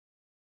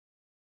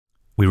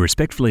We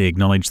respectfully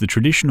acknowledge the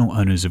traditional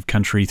owners of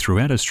country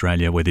throughout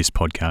Australia where this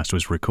podcast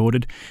was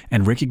recorded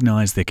and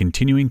recognise their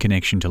continuing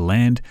connection to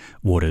land,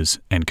 waters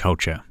and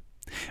culture.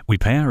 We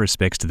pay our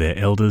respects to their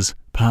elders,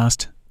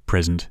 past,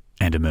 present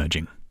and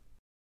emerging.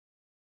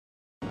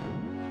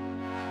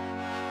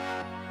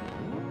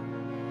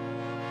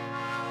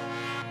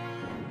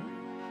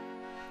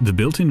 The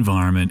built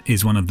environment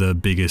is one of the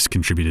biggest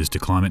contributors to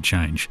climate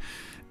change.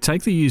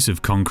 Take the use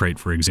of concrete,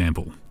 for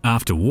example.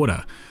 After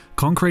water,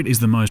 concrete is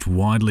the most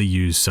widely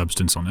used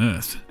substance on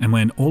Earth, and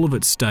when all of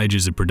its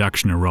stages of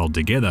production are rolled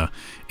together,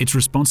 it's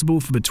responsible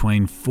for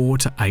between 4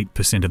 to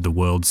 8% of the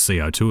world's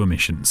CO2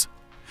 emissions.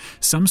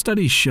 Some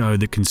studies show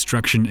that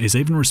construction is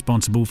even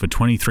responsible for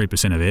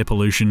 23% of air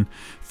pollution,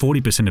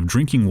 40% of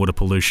drinking water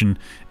pollution,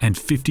 and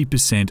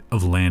 50%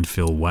 of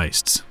landfill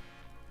wastes.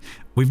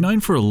 We've known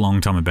for a long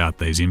time about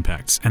these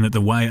impacts and that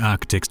the way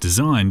architects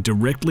design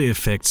directly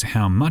affects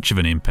how much of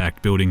an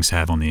impact buildings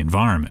have on the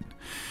environment.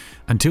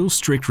 Until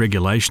strict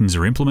regulations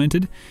are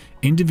implemented,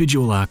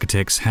 individual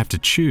architects have to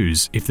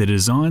choose if their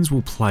designs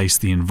will place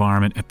the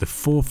environment at the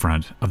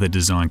forefront of their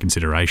design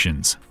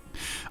considerations.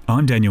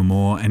 I'm Daniel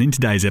Moore, and in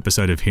today's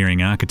episode of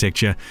Hearing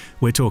Architecture,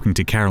 we're talking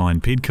to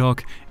Caroline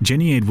Pidcock,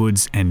 Jenny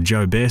Edwards and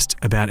Joe Best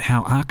about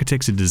how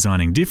architects are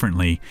designing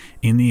differently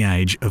in the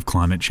age of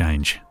climate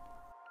change.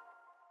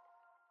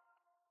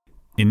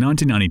 In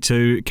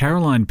 1992,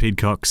 Caroline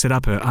Pidcock set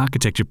up her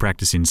architecture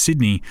practice in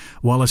Sydney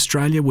while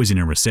Australia was in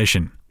a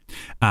recession.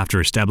 After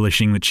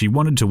establishing that she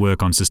wanted to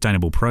work on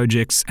sustainable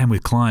projects and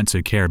with clients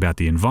who care about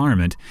the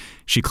environment,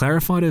 she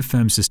clarified her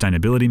firm's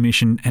sustainability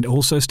mission and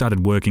also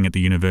started working at the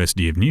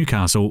University of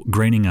Newcastle,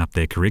 greening up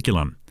their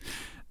curriculum.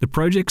 The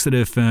projects that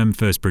her firm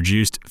first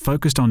produced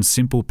focused on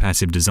simple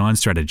passive design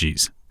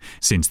strategies.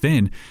 Since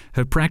then,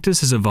 her practice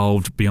has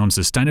evolved beyond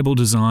sustainable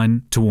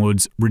design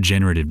towards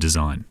regenerative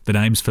design that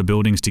aims for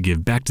buildings to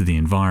give back to the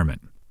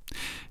environment.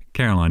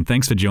 Caroline,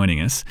 thanks for joining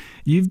us.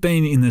 You've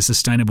been in the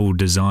sustainable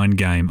design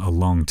game a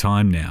long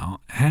time now.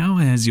 How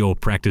has your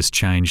practice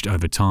changed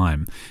over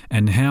time,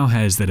 and how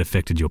has that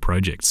affected your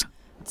projects?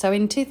 So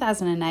in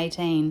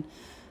 2018,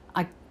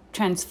 I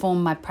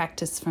transformed my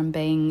practice from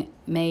being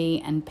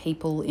me and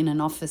people in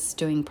an office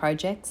doing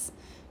projects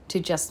to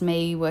just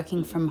me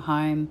working from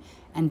home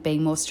and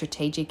being more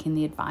strategic in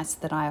the advice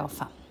that I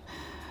offer.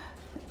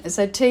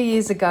 So 2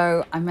 years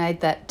ago, I made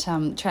that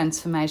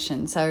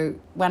transformation. So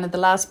one of the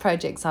last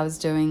projects I was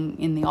doing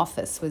in the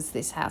office was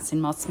this house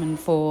in Mosman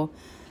for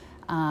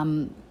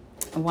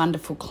a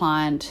wonderful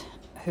client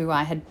who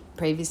I had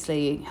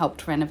previously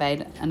helped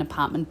renovate an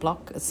apartment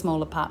block, a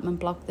small apartment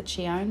block that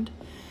she owned.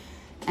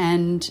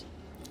 And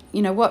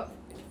you know what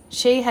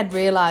she had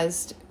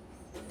realised,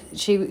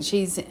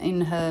 she's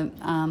in her,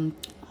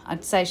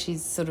 I'd say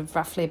she's sort of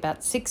roughly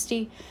about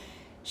 60.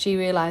 She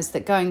realised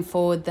that going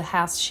forward, the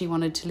house she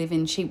wanted to live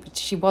in,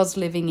 she was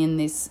living in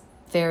this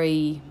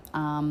very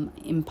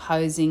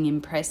imposing,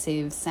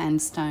 impressive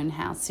sandstone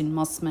house in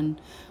Mosman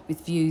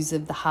with views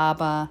of the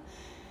harbour.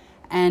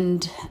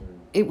 And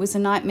it was a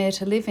nightmare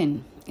to live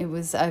in. It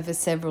was over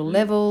several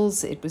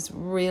levels. It was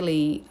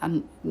really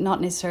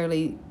not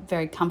necessarily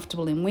very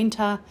comfortable in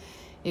winter.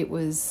 It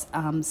was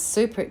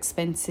super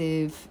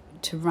expensive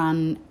to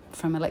run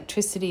from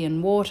electricity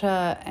and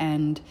water,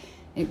 and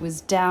it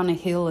was down a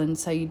hill, and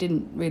so you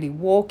didn't really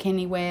walk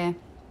anywhere.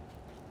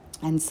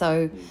 And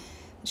so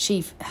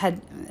she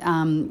had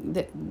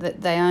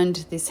they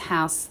owned this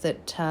house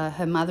that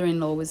her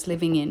mother-in-law was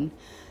living in,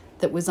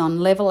 that was on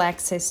level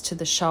access to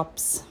the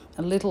shops,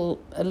 a little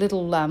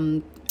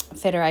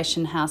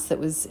Federation house that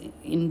was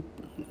in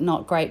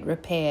not great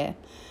repair.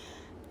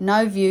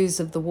 No views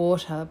of the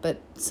water,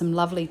 but some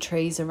lovely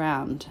trees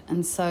around.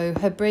 And so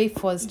her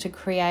brief was to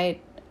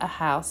create a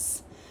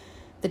house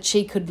that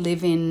she could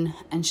live in,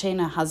 and she and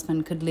her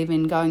husband could live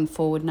in going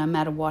forward no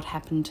matter what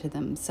happened to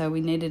them. So we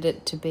needed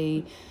it to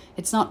be,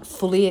 it's not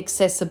fully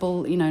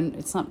accessible,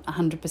 it's not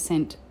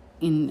 100%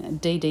 in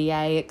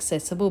DDA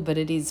accessible, but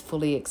it is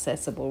fully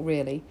accessible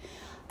really.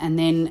 And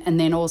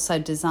then also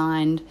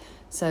designed,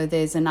 so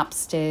there's an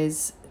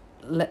upstairs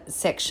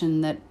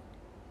section that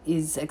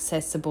is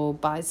accessible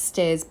by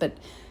stairs, but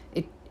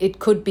it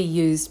could be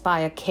used by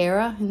a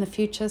carer in the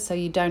future, so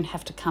you don't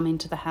have to come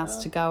into the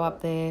house to go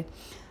up there.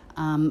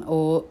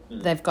 Or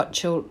they've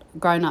got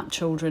grown-up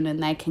children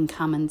and they can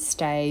come and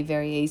stay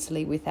very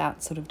easily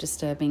without sort of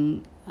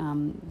disturbing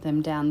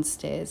them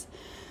downstairs.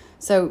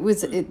 So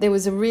there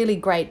was a really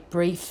great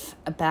brief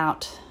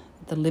about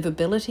the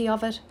livability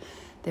of it.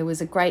 There was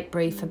a great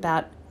brief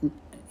about,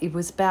 it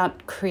was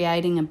about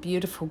creating a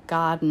beautiful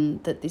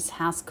garden that this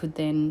house could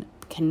then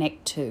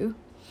connect to.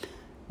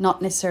 Not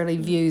necessarily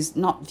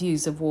not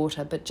views of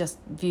water, but just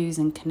views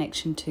and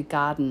connection to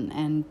garden,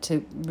 and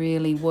to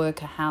really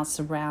work a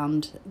house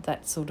around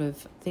that sort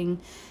of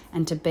thing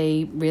and to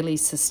be really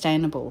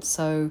sustainable.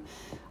 So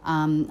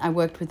I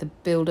worked with a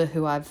builder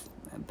who I've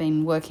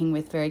been working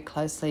with very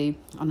closely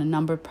on a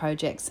number of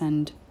projects,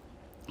 and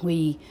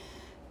we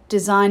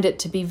designed it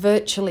to be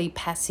virtually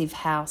passive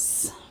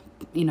house.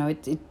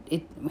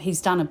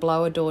 He's done a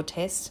blower door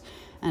test,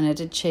 and it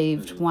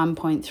achieved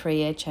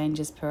 1.3 air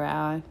changes per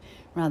hour,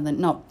 rather than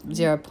not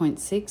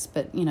 0.6,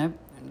 but,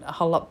 a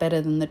whole lot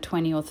better than the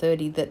 20 or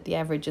 30 that the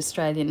average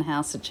Australian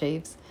house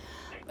achieves.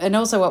 And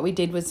also what we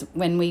did was,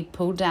 when we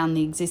pulled down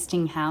the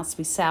existing house,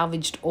 we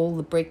salvaged all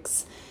the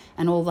bricks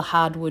and all the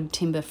hardwood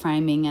timber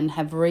framing and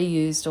have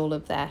reused all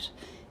of that.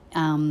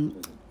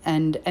 And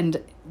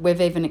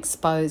we've even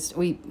exposed,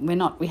 we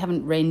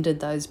haven't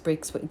rendered those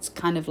bricks. It's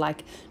kind of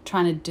like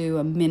trying to do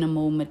a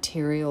minimal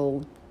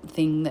material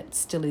thing that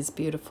still is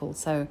beautiful.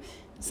 So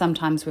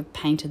sometimes we've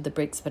painted the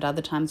bricks, but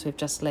other times we've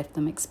just left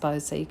them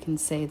exposed so you can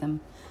see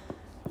them.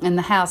 And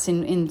the house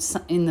in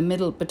the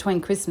middle,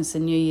 between Christmas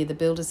and New Year, the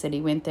builder said he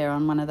went there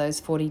on one of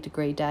those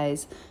 40-degree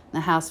days.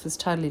 The house was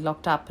totally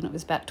locked up, and it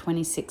was about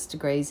 26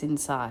 degrees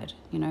inside,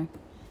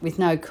 with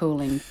no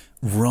cooling.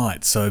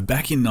 Right, so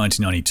back in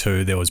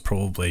 1992, there was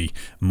probably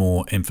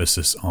more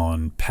emphasis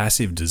on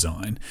passive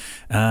design.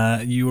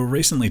 You were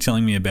recently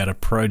telling me about a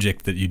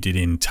project that you did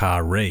in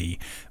Taree,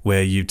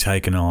 where you've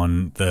taken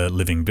on the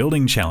Living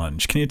Building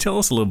Challenge. Can you tell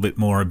us a little bit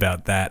more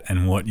about that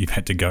and what you've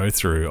had to go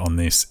through on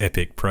this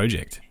epic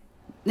project?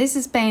 This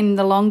has been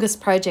the longest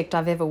project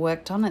I've ever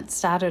worked on. It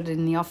started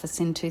in the office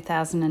in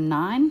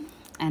 2009,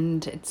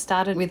 and it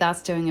started with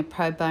us doing a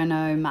pro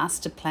bono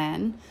master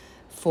plan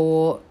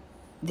for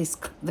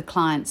the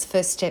client's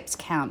First Steps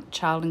Count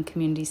Child and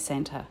Community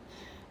Centre.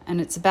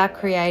 And it's about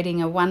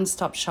creating a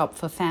one-stop shop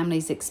for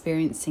families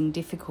experiencing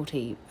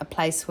difficulty, a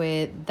place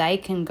where they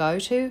can go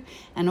to,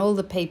 and all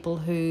the people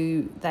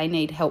who they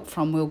need help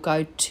from will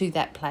go to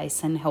that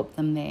place and help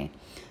them there.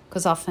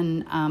 Because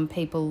often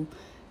people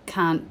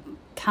can't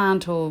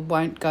or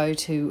won't go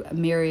to a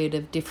myriad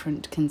of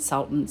different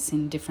consultants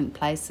in different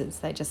places.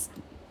 They just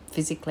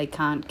physically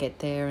can't get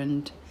there,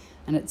 and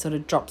it sort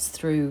of drops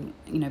through,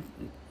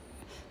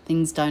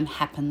 things don't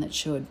happen that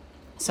should.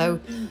 So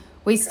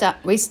we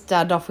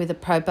started off with a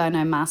pro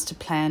bono master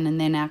plan,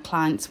 and then our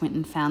clients went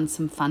and found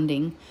some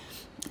funding,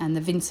 and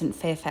the Vincent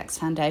Fairfax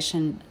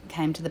Foundation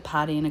came to the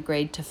party and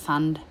agreed to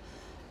fund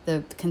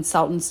the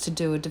consultants to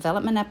do a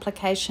development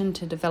application,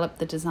 to develop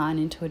the design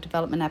into a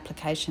development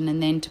application,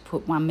 and then to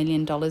put $1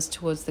 million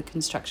towards the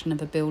construction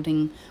of a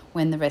building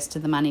when the rest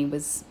of the money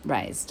was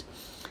raised.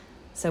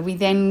 So we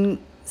then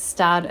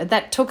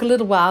that took a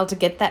little while to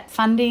get that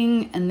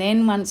funding, and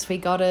then once we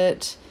got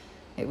it,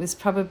 it was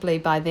probably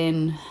by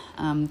then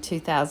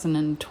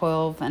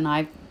 2012, and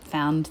I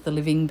found the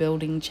Living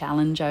Building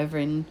Challenge over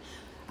in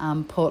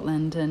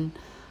Portland, and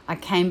I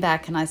came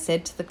back and I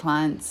said to the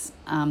clients,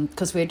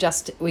 because we'd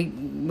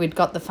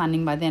got the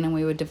funding by then and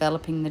we were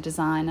developing the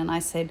design, and I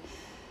said,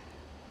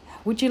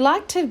 would you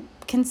like to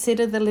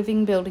consider the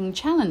Living Building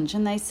Challenge?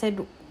 And they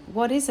said,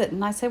 what is it?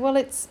 And I said, well,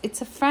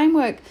 it's a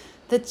framework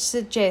that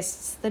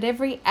suggests that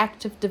every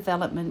act of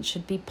development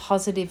should be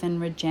positive and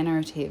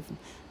regenerative,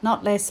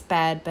 not less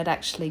bad, but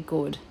actually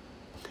good.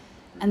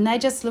 And they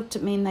just looked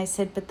at me and they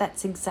said, but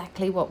that's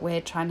exactly what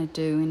we're trying to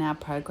do in our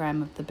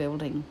program of the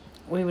building.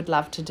 We would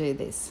love to do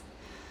this.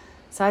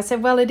 So I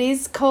said, well, it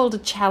is called a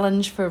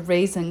challenge for a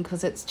reason,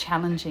 because it's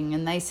challenging.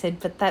 And they said,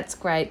 but that's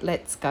great,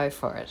 let's go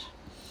for it.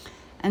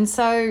 And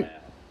so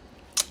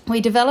we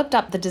developed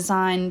up the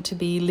design to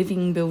be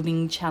Living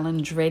Building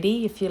Challenge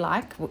ready, if you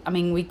like. I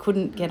mean, we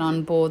couldn't get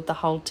on board the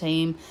whole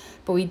team,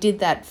 but we did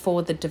that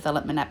for the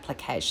development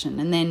application.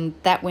 And then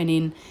that went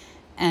in,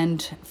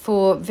 and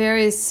for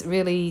various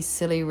really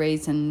silly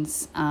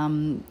reasons,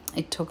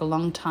 it took a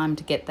long time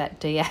to get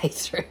that DA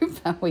through,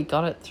 but we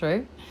got it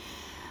through.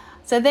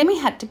 So then we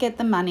had to get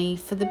the money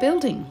for the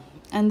building.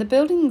 And the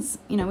buildings,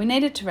 we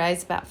needed to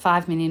raise about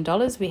 $5 million.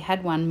 We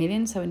had $1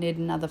 million, so we needed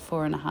another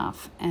 $4.5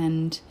 million.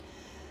 And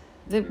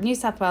the New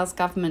South Wales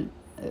government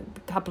a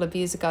couple of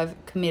years ago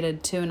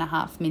committed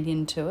 $2.5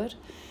 million to it.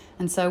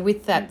 And so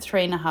with that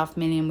 $3.5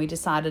 million, we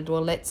decided,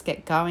 well, let's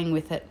get going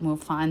with it and we'll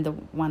find the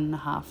 $1.5 million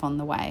on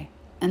the way.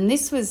 And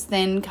this was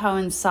then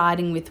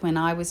coinciding with when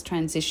I was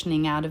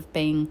transitioning out of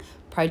being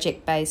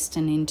project-based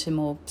and into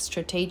more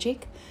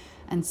strategic.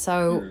 And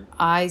so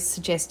I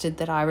suggested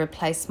that I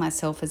replace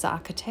myself as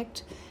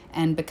architect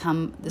and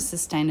become the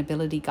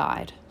sustainability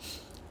guide.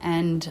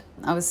 And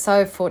I was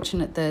so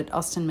fortunate that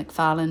Austin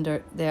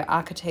McFarland, they're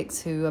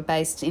architects who are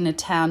based in a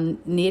town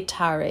near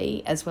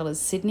Taree as well as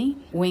Sydney,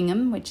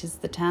 Wingham, which is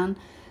the town.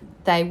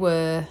 They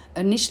were,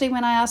 initially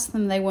when I asked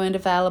them, they weren't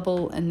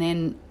available, and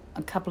then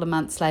a couple of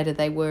months later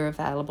they were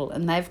available,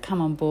 and they've come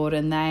on board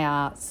and they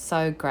are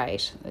so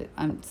great.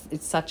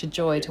 It's such a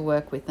joy to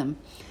work with them.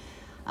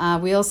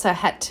 We also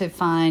had to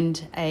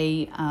find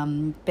a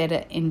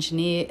better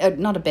engineer,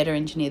 not a better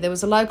engineer. There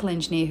was a local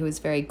engineer who was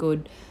very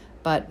good,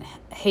 but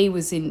he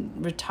was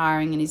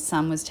retiring and his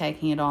son was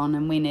taking it on,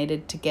 and we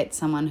needed to get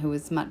someone who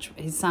was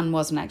his son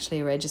wasn't actually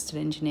a registered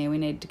engineer. We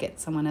needed to get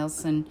someone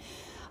else, and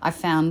I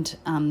found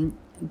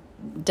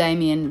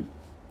Damien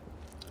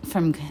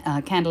from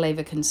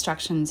Cantilever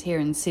Constructions here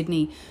in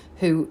Sydney,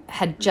 who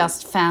had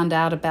just found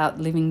out about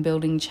Living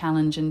Building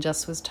Challenge and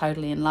just was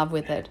totally in love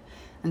with it.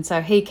 And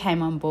so he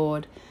came on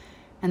board.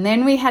 And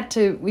then we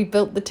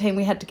built the team.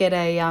 We had to get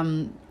a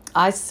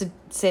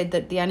said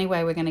that the only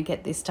way we're going to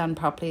get this done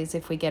properly is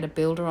if we get a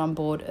builder on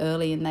board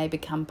early and they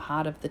become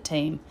part of the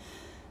team.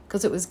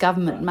 Because it was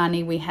government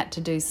money, we had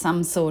to do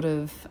some sort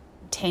of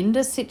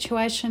tender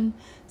situation.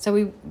 So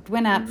we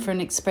went out for an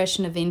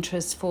expression of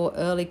interest for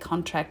early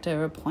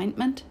contractor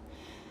appointment,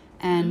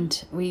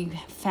 and we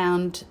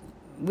found,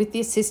 with the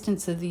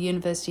assistance of the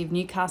University of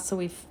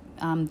Newcastle,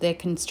 their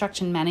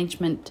construction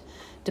management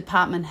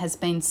department has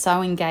been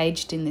so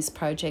engaged in this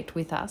project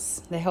with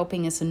us. They're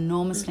helping us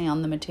enormously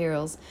on the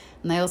materials,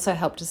 and they also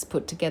helped us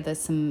put together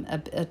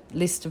a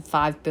list of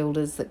 5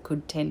 builders that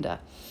could tender.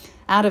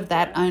 Out of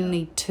that,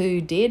 only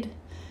 2 did,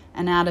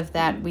 and out of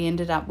that we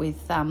ended up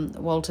with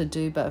Walter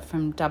Duber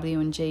from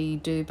W&G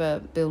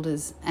Duber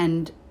Builders,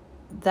 and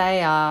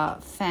they are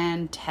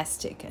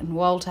fantastic, and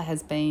Walter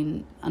has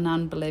been an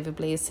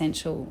unbelievably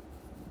essential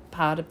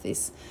part of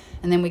this.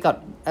 And then we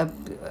got a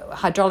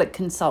hydraulic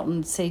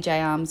consultant,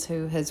 CJ Arms,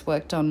 who has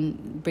worked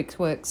on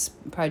Brickworks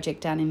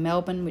project down in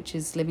Melbourne, which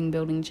is Living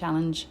Building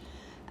Challenge.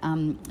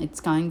 It's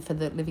going for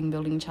the Living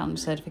Building Challenge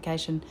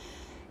certification.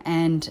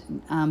 And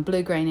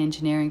Blue Green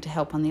Engineering to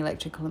help on the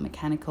electrical and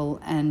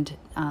mechanical, and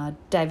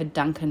David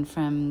Duncan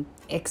from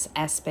X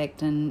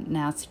Aspect and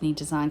now Sydney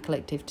Design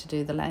Collective to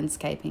do the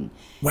landscaping.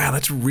 Wow,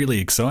 that's really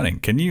exciting.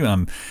 Can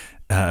you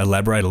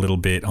elaborate a little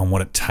bit on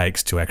what it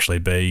takes to actually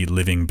be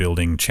Living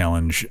Building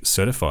Challenge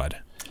certified?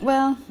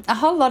 Well, a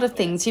whole lot of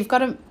things. You've got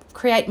to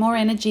create more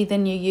energy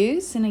than you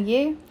use in a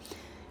year.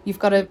 You've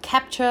got to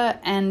capture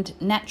and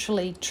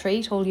naturally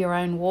treat all your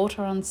own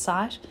water on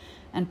site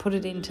and put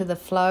it into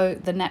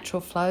the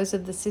natural flows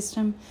of the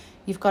system.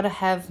 You've got to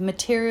have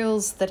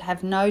materials that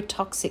have no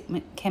toxic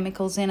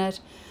chemicals in it,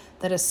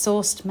 that are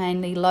sourced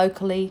mainly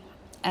locally,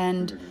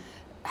 and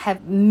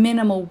have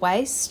minimal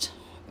waste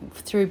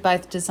through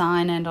both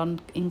design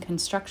and in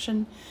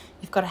construction.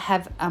 You've got to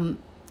have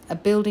a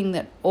building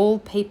that all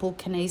people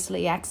can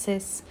easily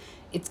access.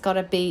 It's got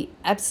to be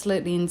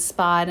absolutely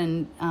inspired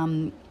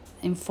and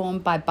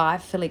informed by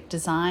biophilic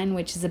design,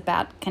 which is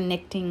about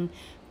connecting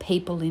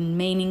people in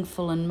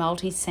meaningful and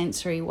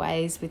multi-sensory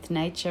ways with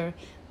nature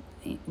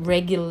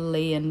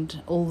regularly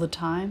and all the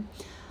time.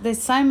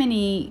 There's so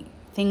many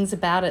things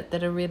about it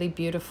that are really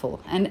beautiful,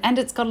 and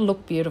it's got to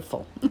look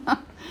beautiful.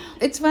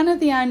 It's one of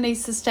the only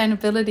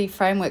sustainability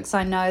frameworks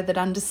I know that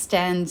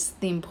understands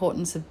the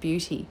importance of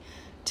beauty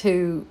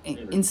to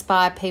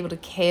inspire people to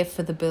care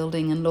for the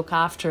building and look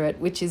after it,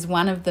 which is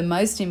one of the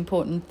most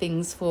important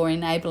things for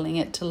enabling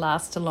it to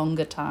last a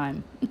longer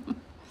time.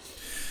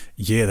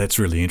 Yeah, that's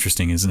really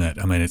interesting, isn't it?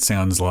 I mean, it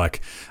sounds like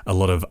a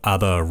lot of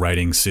other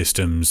rating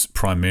systems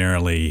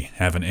primarily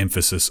have an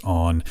emphasis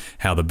on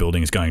how the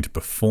building is going to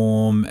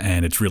perform,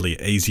 and it's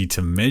really easy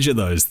to measure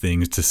those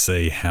things to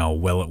see how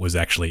well it was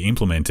actually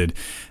implemented.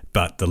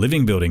 But the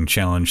Living Building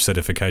Challenge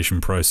certification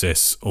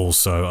process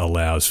also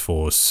allows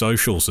for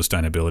social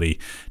sustainability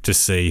to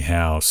see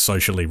how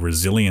socially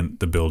resilient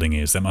the building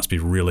is. That must be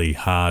really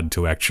hard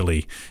to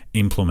actually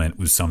implement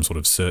with some sort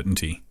of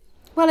certainty.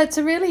 Well, it's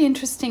a really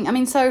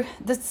interesting, so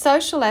the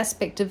social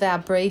aspect of our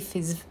brief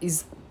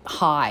is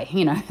high,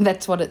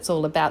 that's what it's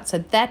all about. So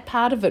that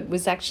part of it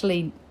was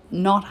actually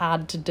not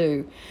hard to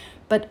do.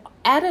 But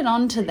added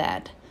on to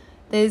that,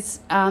 there's,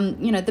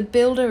 the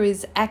builder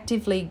is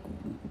actively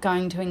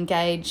going to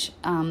engage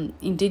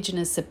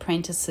Indigenous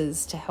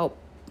apprentices to help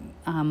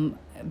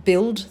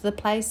build the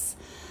place.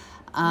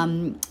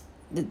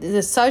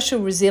 The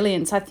social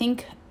resilience, I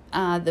think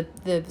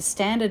the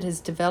standard has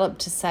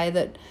developed to say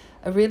that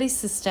a really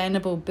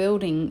sustainable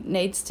building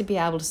needs to be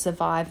able to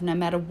survive no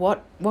matter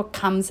what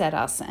comes at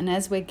us. And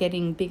as we're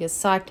getting bigger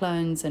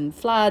cyclones and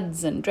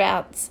floods and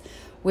droughts,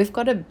 we've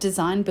got to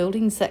design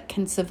buildings that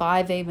can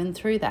survive even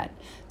through that.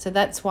 So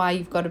that's why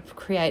you've got to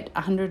create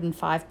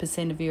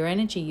 105% of your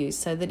energy use,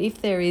 so that if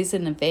there is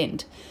an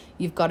event,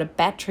 you've got a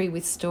battery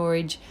with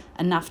storage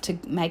enough to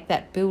make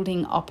that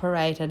building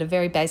operate at a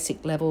very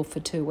basic level for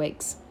 2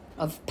 weeks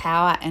of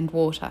power and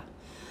water.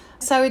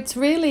 So it's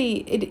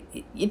really,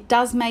 it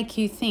does make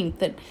you think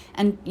that,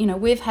 and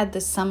we've had the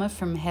summer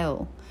from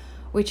hell,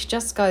 which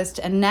just goes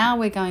to, and now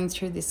we're going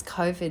through this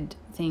COVID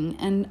thing.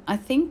 And I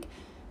think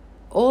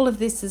all of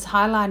this is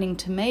highlighting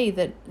to me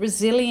that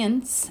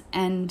resilience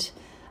and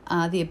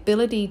the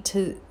ability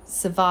to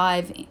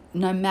survive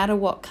no matter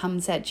what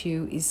comes at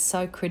you is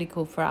so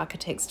critical for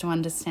architects to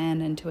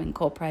understand and to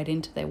incorporate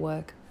into their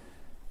work.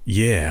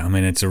 Yeah,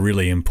 it's a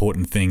really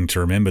important thing to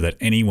remember that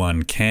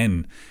anyone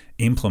can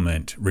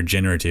implement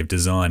regenerative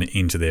design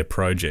into their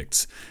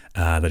projects.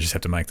 They just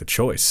have to make the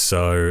choice.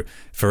 So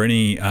for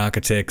any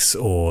architects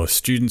or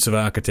students of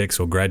architects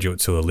or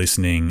graduates who are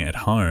listening at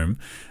home,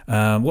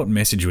 what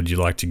message would you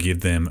like to give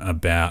them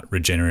about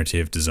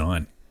regenerative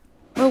design?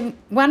 Well,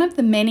 one of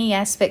the many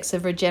aspects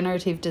of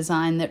regenerative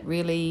design that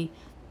really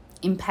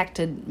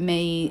impacted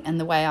me and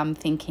the way I'm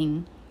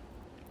thinking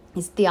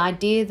is the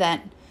idea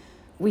that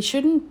we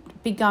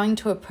shouldn't be going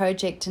to a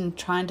project and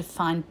trying to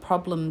find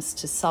problems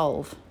to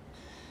solve.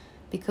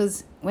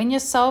 Because when you're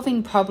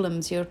solving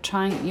problems, you're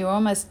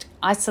almost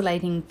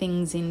isolating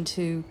things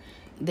into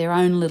their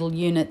own little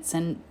units,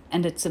 and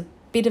it's a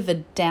bit of a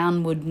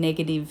downward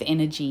negative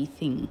energy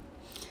thing.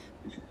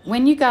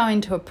 When you go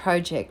into a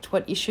project,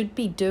 what you should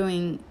be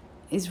doing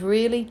is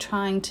really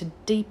trying to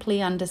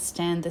deeply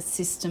understand the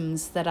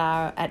systems that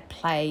are at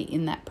play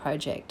in that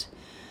project.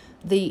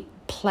 The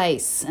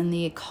place and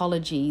the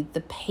ecology,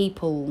 the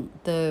people,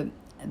 the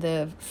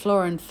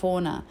flora and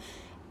fauna,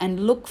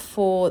 and look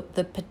for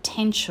the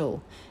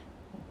potential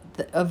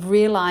of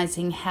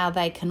realizing how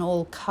they can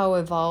all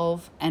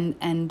co-evolve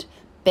and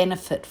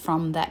benefit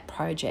from that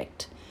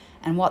project,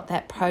 and what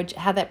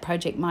how that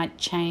project might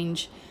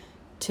change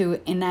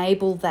to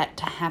enable that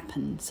to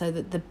happen so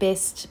that the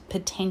best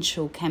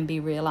potential can be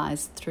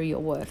realized through your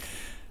work.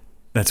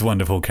 That's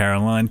wonderful,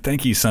 Caroline.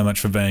 Thank you so much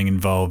for being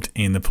involved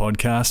in the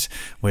podcast.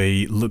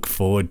 We look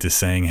forward to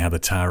seeing how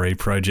the Taree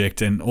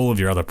project and all of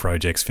your other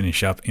projects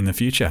finish up in the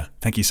future.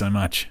 Thank you so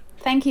much.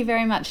 Thank you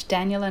very much,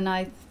 Daniel, and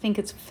I think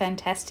it's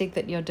fantastic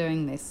that you're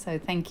doing this, so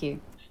thank you.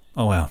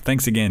 Oh wow,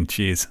 thanks again.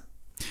 Cheers.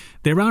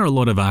 There are a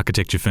lot of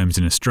architecture firms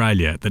in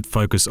Australia that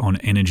focus on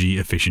energy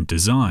efficient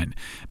design,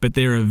 but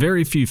there are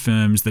very few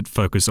firms that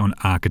focus on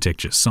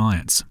architecture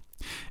science.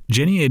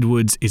 Jenny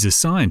Edwards is a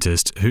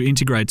scientist who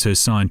integrates her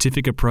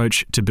scientific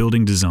approach to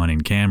building design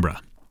in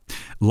Canberra.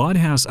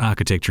 Lighthouse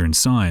Architecture and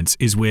Science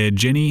is where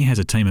Jenny has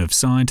a team of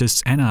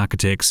scientists and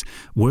architects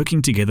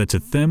working together to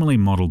thermally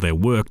model their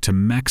work to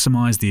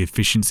maximise the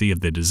efficiency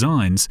of their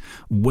designs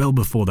well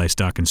before they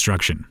start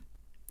construction.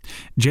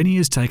 Jenny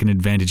has taken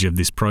advantage of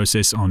this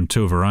process on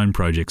two of her own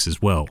projects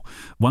as well.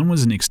 One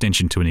was an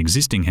extension to an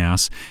existing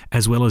house,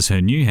 as well as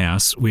her new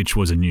house, which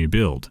was a new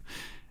build.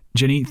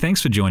 Jenny,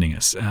 thanks for joining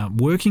us.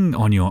 Working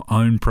on your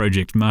own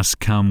project must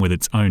come with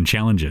its own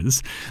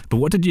challenges, but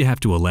what did you have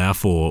to allow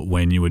for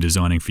when you were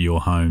designing for your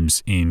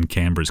homes in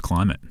Canberra's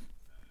climate?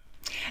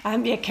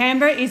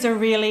 Canberra is a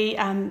really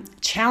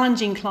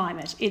challenging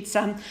climate. It's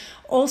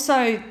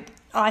also,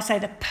 I say,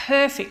 the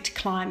perfect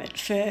climate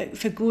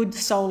for good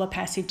solar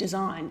passive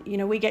design. You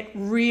know, we get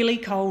really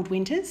cold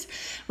winters.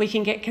 We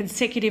can get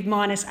consecutive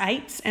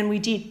 -8s, and we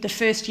did the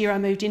first year I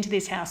moved into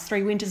this house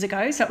 3 winters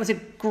ago. So it was a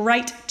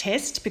great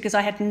test because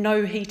I had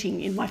no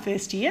heating in my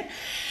first year.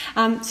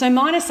 So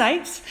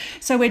 -8s.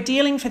 So we're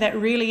dealing for that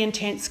really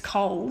intense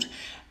cold.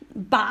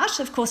 But,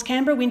 of course,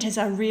 Canberra winters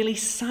are really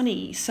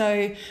sunny,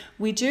 so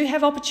we do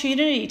have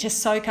opportunity to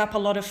soak up a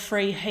lot of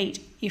free heat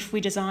if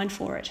we design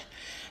for it.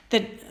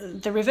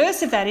 The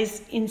reverse of that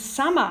is in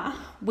summer,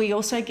 we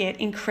also get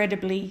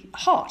incredibly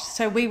hot.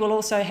 So we will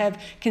also have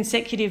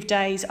consecutive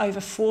days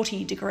over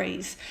 40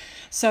 degrees.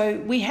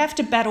 So we have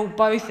to battle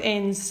both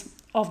ends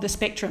of the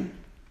spectrum.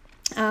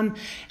 And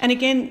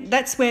again,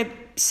 that's where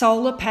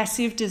solar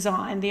passive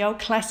design, the old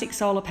classic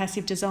solar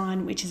passive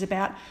design, which is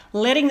about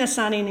letting the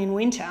sun in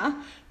winter,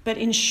 but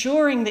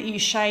ensuring that you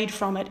shade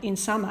from it in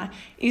summer,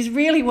 is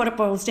really what it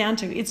boils down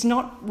to. It's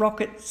not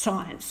rocket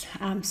science.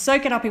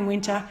 Soak it up in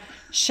winter,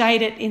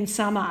 shade it in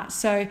summer.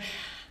 So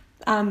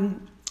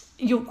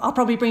I'll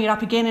probably bring it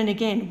up again and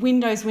again.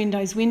 Windows.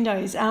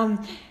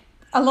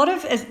 A lot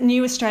of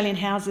new Australian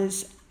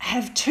houses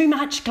have too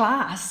much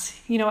glass.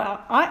 You know,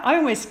 I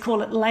always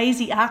call it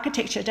lazy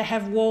architecture to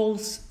have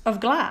walls of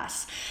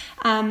glass.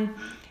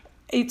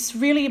 It's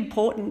really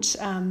important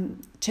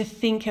to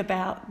think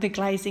about the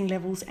glazing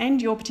levels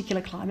and your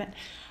particular climate.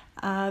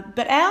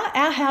 But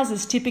our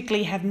houses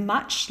typically have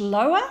much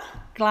lower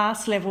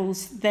glass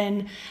levels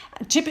than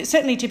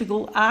certainly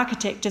typical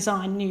architect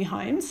design new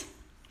homes,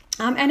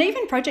 and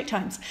even project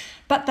homes.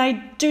 But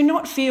they do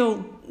not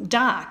feel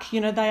dark.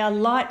 You know, they are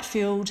light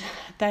filled.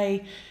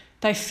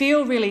 They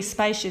feel really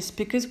spacious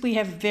because we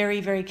have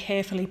very, very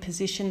carefully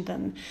positioned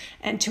them,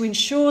 and to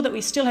ensure that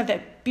we still have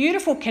that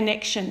beautiful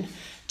connection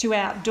to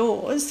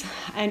outdoors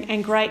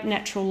and great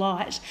natural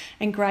light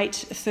and great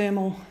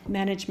thermal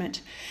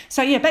management.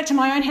 So yeah, back to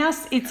my own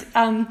house. It's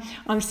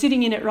I'm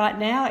sitting in it right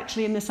now,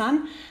 actually in the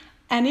sun,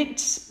 and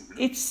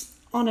it's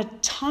on a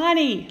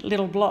tiny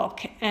little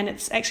block, and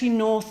it's actually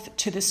north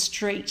to the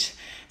street.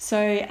 So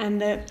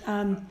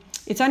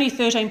it's only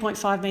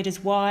 13.5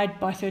 metres wide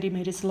by 30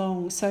 metres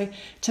long. So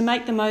to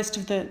make the most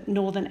of the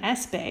northern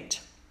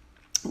aspect,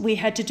 we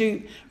had to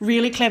do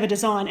really clever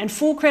design, and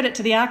full credit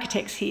to the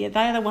architects here.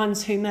 They're the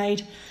ones who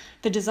made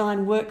the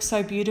design work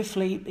so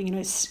beautifully, you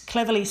know,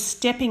 cleverly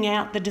stepping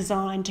out the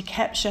design to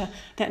capture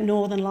that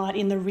northern light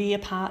in the rear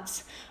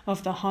parts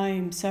of the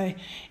home. So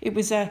it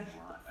was a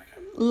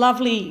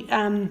lovely,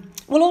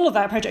 well, all of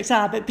our projects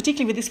are, but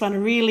particularly with this one, a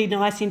really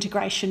nice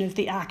integration of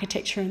the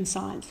architecture and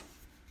science.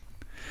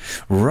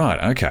 Right,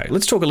 okay.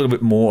 Let's talk a little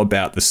bit more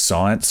about the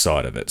science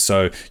side of it.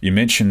 So you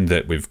mentioned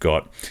that we've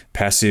got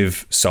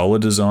passive solar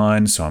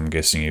design, so I'm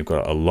guessing you've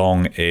got a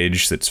long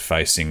edge that's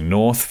facing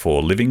north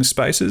for living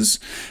spaces.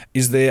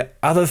 Is there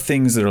other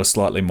things that are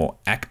slightly more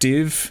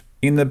active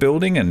in the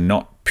building and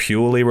not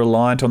purely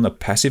reliant on the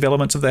passive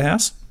elements of the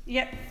house?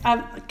 Yep,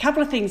 a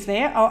couple of things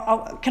there.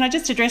 Can I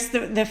just address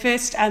the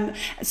first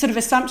sort of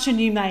assumption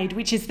you made,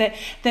 which is that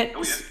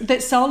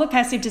solar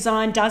passive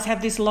design does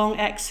have this long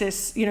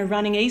axis, you know,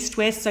 running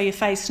east-west, so you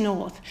face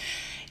north.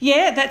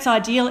 Yeah, that's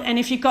ideal. And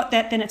if you've got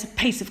that, then it's a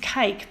piece of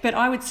cake. But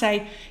I would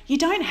say you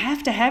don't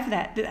have to have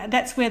that.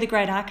 That's where the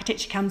great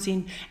architecture comes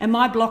in. And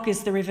my block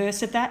is the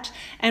reverse of that.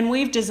 And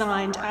we've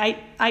designed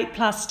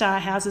 8+ star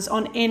houses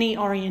on any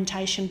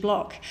orientation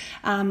block.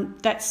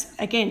 That's,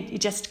 again, you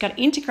just got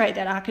to integrate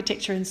that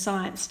architecture and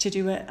science to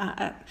do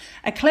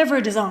a cleverer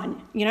design.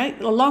 You know,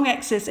 a long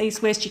axis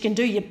east-west, you can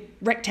do your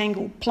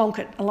rectangle, plonk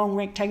it along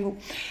rectangle.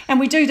 And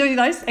we do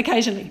those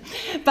occasionally.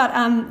 But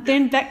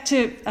then back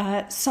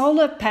to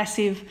solar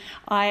passive,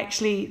 I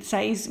actually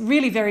say is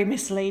really very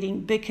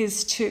misleading,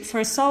 because for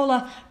a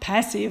solar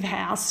passive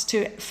house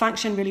to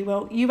function really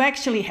well, you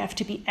actually have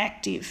to be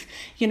active.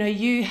 You know,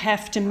 you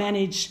have to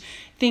manage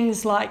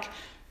things like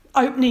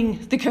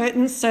opening the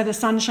curtains so the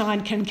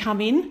sunshine can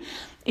come in.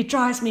 It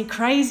drives me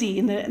crazy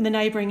in the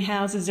neighbouring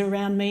houses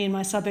around me in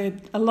my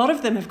suburb. A lot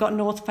of them have got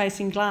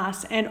north-facing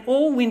glass, and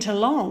all winter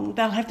long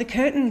they'll have the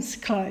curtains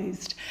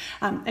closed.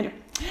 Anyway,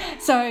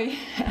 so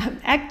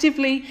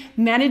actively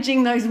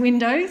managing those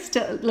windows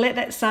to let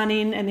that sun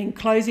in, and then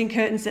closing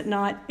curtains at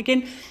night.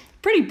 Again,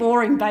 pretty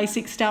boring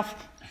basic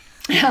stuff.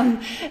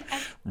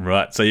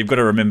 Right. So you've got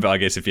to remember, I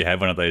guess, if you have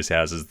one of those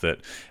houses, that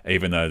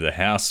even though the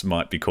house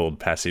might be called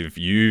passive,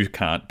 you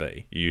can't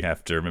be. You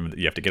have to remember that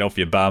you have to get off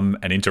your bum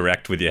and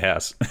interact with your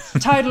house.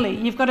 Totally.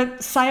 You've got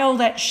to sail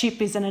that ship,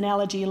 is an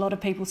analogy a lot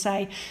of people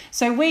say.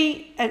 So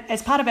we,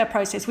 as part of our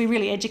process, we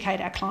really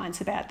educate our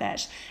clients about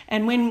that.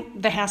 And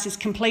when the house is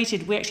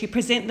completed, we actually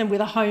present them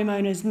with a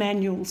homeowner's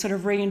manual, sort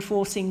of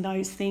reinforcing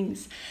those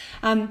things.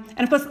 And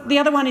of course, the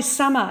other one is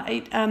summer.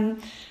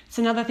 It's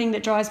another thing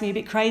that drives me a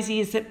bit crazy,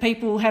 is that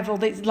people have all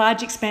these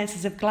large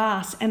expanses of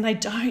glass and they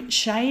don't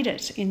shade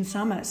it in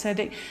summer. So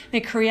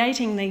they're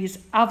creating these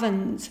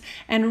ovens,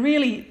 and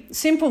really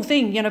simple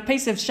thing, you know, a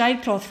piece of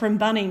shade cloth from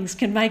Bunnings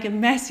can make a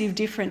massive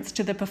difference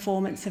to the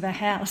performance of a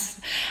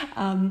house.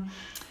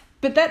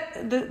 But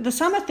the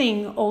summer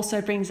thing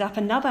also brings up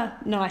another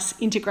nice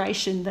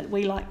integration that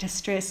we like to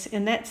stress,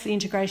 and that's the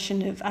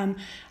integration of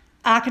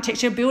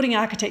architecture, building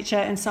architecture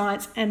and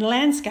science, and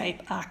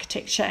landscape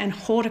architecture and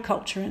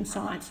horticulture and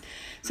science.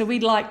 So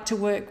we'd like to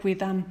work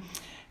with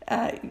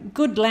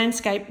good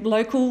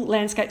local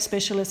landscape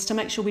specialists to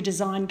make sure we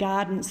design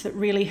gardens that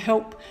really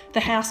help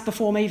the house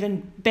perform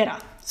even better.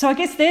 So I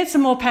guess there's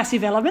some more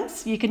passive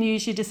elements. You can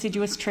use your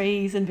deciduous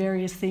trees and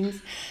various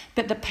things,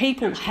 but the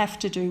people have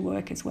to do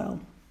work as well.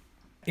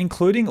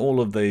 Including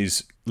all of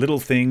these little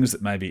things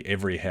that maybe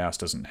every house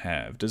doesn't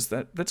have,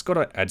 that's got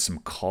to add some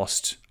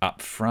cost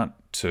up front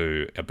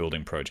to a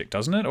building project,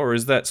 doesn't it? Or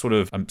is that sort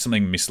of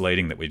something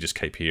misleading that we just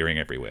keep hearing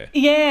everywhere?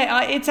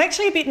 Yeah, it's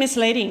actually a bit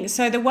misleading.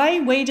 So the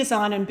way we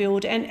design and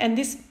build, and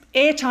this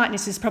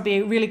airtightness is probably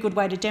a really good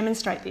way to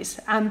demonstrate this.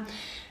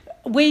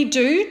 We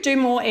do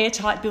more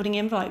airtight building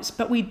envelopes,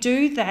 but we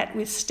do that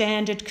with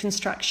standard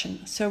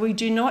construction. So we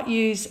do not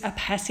use a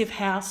passive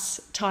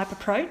house type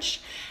approach,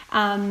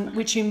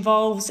 which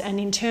involves an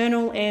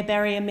internal air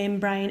barrier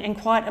membrane and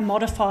quite a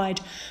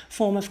modified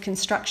form of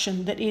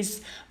construction that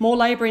is more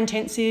labour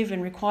intensive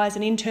and requires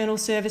an internal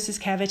services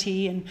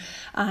cavity and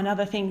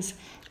other things.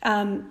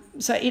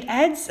 So it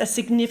adds a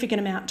significant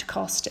amount to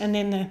cost, and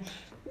then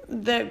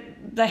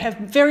they have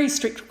very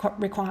strict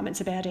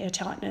requirements about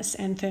airtightness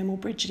and thermal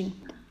bridging.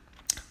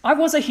 I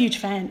was a huge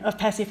fan of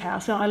passive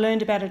house, and I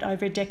learned about it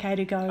over a decade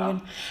ago.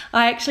 And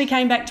I actually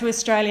came back to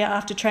Australia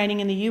after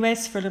training in the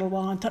US for a little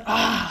while and thought,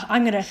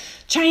 I'm going to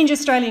change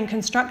Australian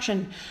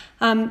construction.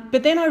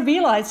 But then I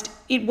realised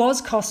it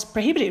was cost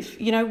prohibitive.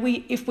 You know,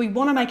 if we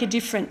want to make a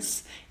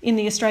difference in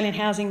the Australian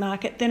housing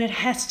market, then it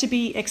has to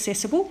be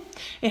accessible.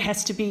 It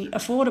has to be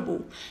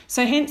affordable.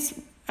 So hence,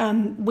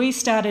 we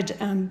started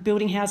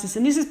building houses,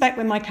 and this is back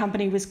when my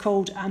company was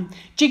called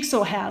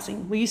Jigsaw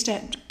Housing. We used to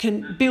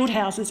build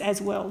houses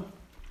as well.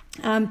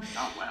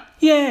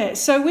 Yeah,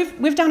 so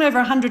we've done over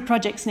 100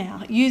 projects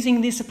now using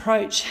this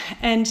approach,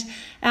 and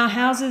our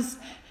houses,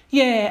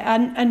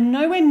 are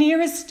nowhere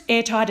near as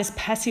airtight as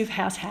passive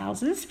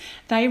houses.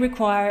 They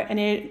require an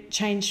air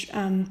changes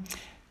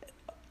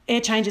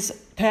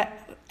per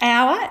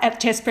hour at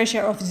test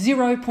pressure of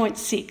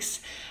 0.6.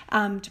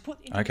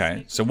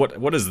 Okay, so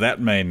what does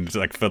that mean,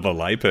 like, for the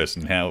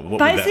layperson? What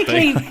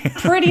basically, would that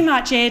be? Pretty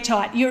much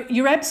airtight.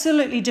 You're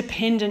absolutely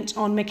dependent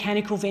on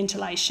mechanical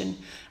ventilation.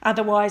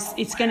 Otherwise,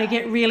 it's going to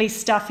get really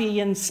stuffy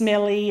and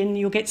smelly, and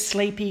you'll get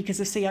sleepy because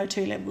of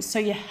CO2 levels. So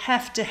you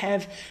have to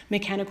have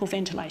mechanical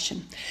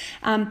ventilation.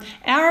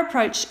 Our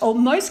approach, or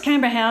most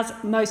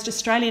most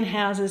Australian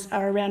houses,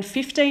 are around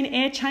 15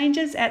 air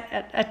changes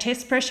at a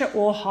test pressure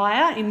or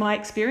higher. In my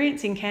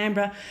experience in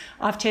Canberra,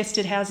 I've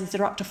tested houses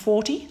that are up to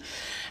 40.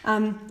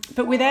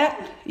 But without,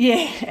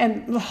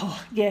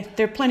 there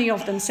are plenty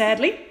of them,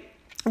 sadly.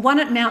 One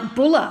at Mount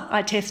Buller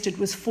I tested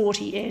was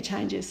 40 air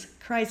changes.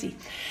 Crazy.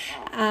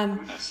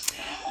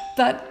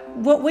 But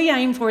what we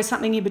aim for is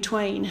something in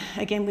between.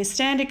 Again, with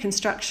standard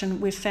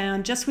construction, we've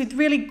found, just with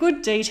really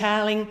good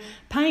detailing,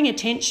 paying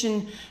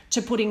attention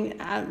to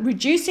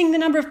reducing the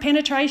number of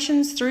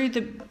penetrations through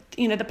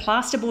the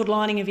plasterboard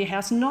lining of your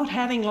house, not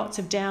having lots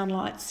of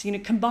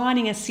downlights,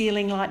 combining a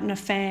ceiling light and a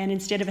fan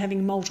instead of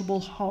having multiple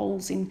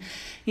holes in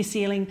your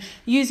ceiling,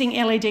 using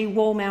LED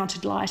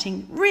wall-mounted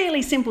lighting,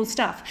 really simple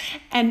stuff,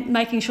 and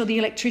making sure the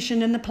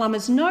electrician and the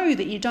plumbers know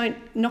that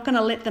not going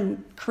to let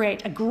them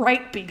create a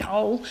great big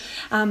hole,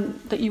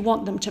 that you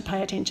want them to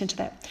pay attention to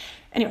that.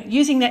 Anyway,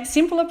 using that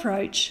simple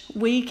approach,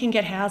 we can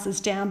get houses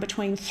down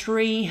between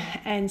 3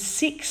 and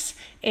 6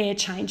 air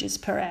changes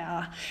per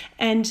hour,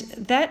 and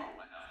that,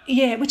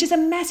 which is a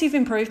massive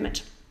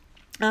improvement.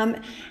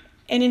 And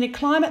in a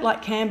climate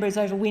like Canberra's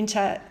over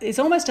winter, there's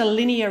almost a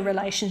linear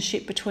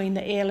relationship between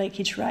the air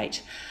leakage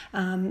rate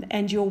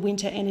and your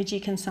winter energy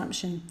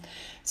consumption.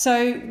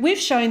 So we've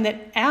shown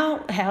that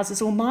our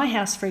houses, or my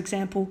house, for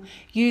example,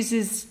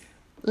 uses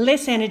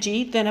less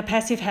energy than a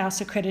Passive House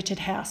accredited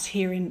house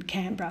here in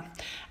Canberra.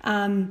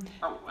 Wow.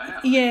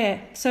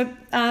 So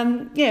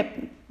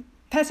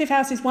Passive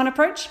House is one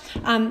approach.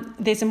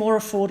 There's a more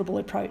affordable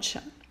approach,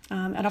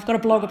 and I've got a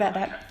blog about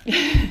that.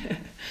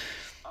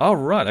 Oh,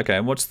 right. Okay.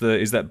 And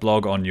is that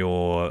blog on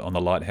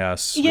the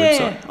Lighthouse website?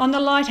 Yeah, on the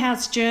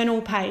Lighthouse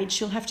Journal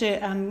page. You'll have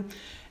to.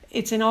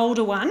 It's an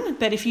older one,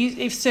 but if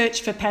you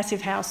search for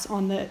Passive House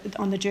on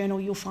the journal,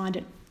 you'll find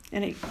it.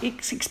 And it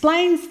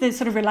explains the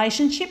sort of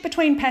relationship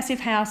between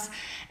Passive House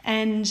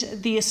and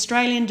the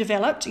Australian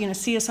developed,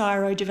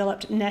 CSIRO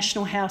developed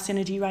National House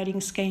Energy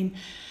Rating Scheme,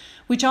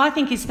 which I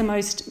think is the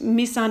most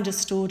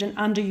misunderstood and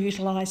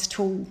underutilised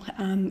tool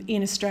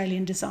in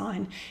Australian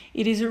design.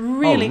 It is a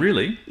really... Oh,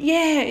 really?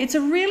 Yeah, it's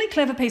a really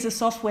clever piece of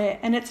software,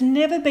 and it's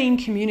never been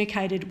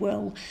communicated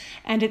well.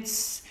 And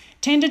it's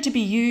tended to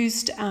be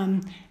used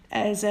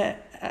as a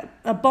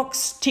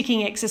box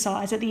ticking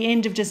exercise at the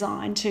end of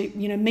design to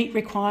meet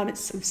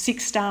requirements of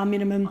 6-star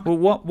minimum.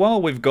 Well,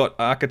 while we've got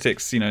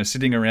architects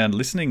sitting around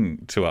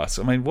listening to us,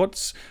 I mean,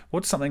 what's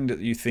something that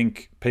you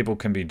think people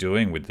can be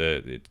doing with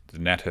the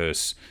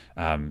NatHearse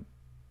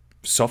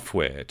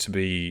software to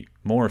be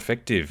more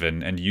effective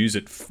and use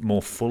it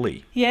more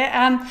fully?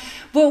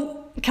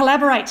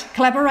 Collaborate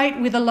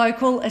with a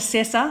local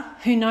assessor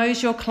who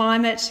knows your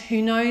climate,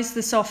 who knows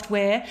the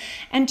software,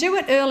 and do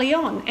it early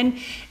on,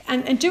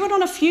 and do it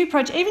on a few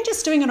projects. Even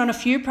just doing it on a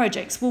few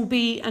projects will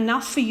be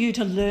enough for you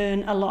to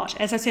learn a lot.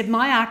 As I said,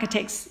 my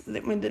architects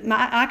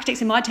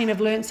in my team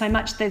have learned so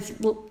much. There's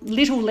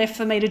little left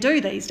for me to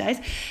do these days.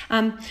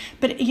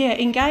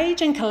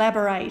 Engage and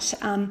collaborate.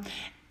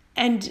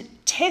 And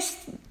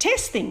test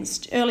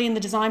things early in the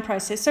design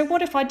process. So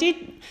what if I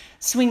did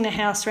swing the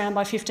house around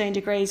by 15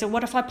 degrees, or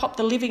what if I popped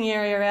the living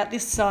area out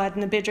this side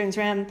and the bedrooms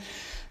around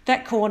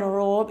that corner,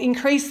 or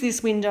increase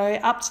this window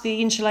up to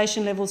the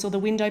insulation levels or the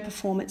window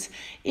performance?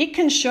 It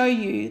can show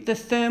you the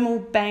thermal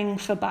bang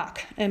for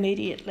buck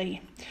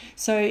immediately.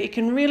 So it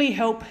can really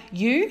help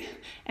you,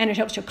 and it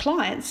helps your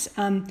clients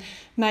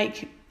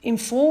make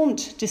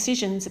informed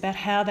decisions about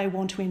how they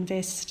want to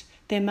invest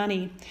their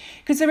money,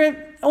 because there are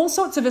all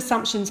sorts of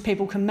assumptions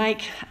people can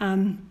make.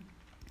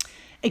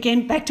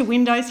 Again, back to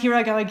windows, here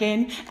I go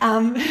again.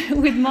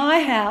 With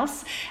my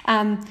house,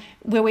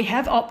 where we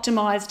have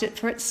optimised it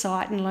for its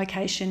site and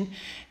location,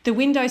 the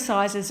window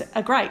sizes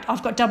are great.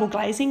 I've got double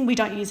glazing. We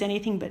don't use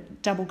anything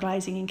but double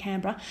glazing in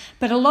Canberra.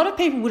 But a lot of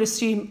people would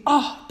assume,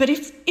 but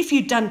if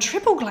you'd done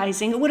triple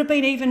glazing, it would have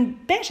been even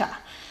better.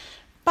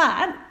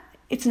 But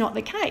it's not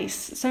the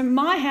case. So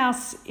my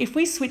house, if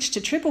we switch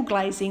to triple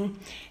glazing,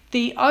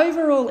 the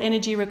overall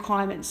energy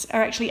requirements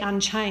are actually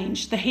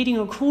unchanged. The heating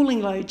or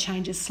cooling load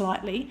changes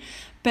slightly,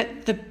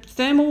 but the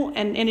thermal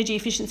and energy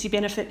efficiency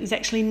benefit is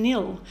actually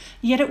nil.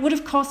 Yet it would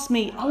have cost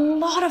me a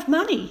lot of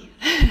money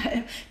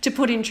to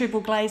put in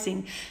triple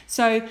glazing.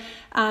 So,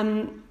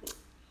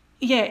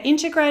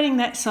 integrating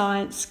that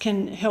science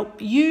can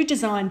help you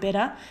design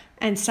better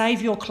and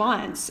save your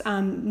clients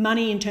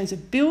money in terms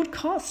of build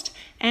cost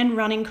and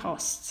running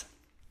costs.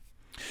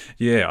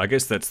 Yeah, I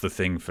guess that's the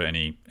thing for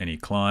any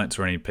clients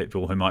or any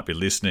people who might be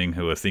listening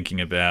who are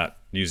thinking about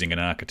using an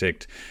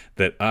architect,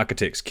 that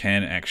architects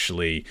can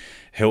actually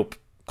help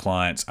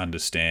clients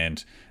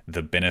understand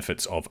the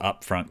benefits of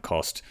upfront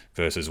cost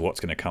versus what's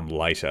going to come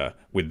later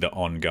with the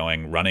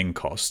ongoing running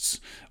costs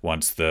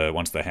once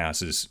the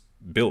house is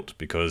built.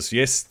 Because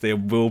yes, there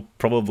will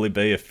probably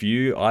be a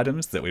few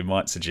items that we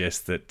might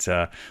suggest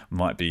that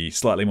might be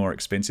slightly more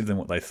expensive than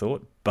what they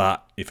thought,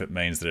 but if it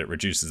means that it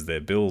reduces their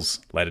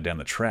bills later down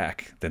the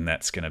track, then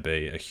that's going to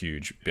be a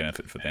huge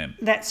benefit for them.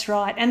 That's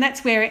right, and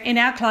that's where in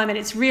our climate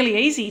it's really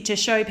easy to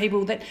show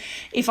people that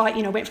if I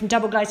went from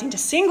double glazing to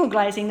single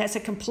glazing, that's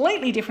a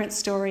completely different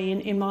story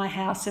in my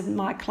house and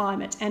my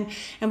climate, and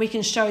we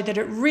can show that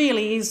it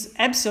really is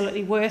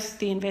absolutely worth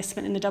the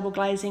investment in the double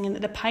glazing, and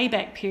that the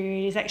payback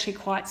period is actually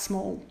quite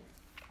small.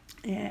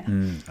 Yeah.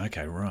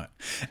 Okay, right.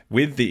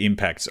 With the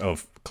impacts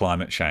of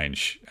climate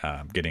change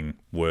getting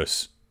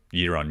worse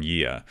year on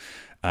year,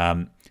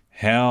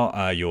 how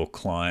are your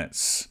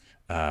clients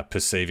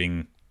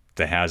perceiving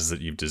the houses that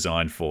you've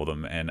designed for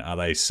them, and are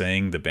they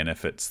seeing the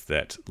benefits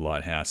that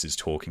Lighthouse is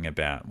talking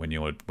about when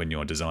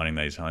you're designing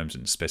these homes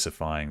and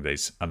specifying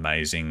these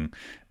amazing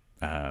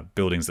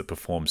buildings that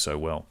perform so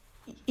well?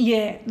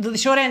 Yeah, the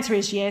short answer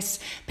is yes.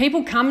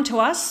 People come to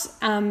us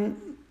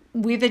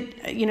with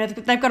it, you know,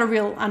 they've got a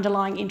real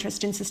underlying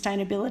interest in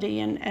sustainability,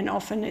 and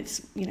often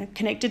it's, you know,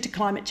 connected to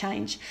climate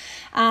change.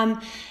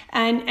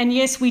 And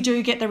yes, we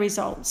do get the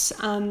results.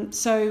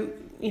 So,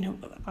 you know,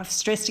 I've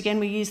stressed again,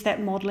 we use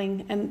that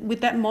modelling, and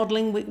with that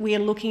modelling we are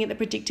looking at the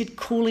predicted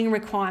cooling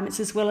requirements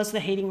as well as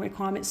the heating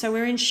requirements. So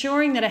we're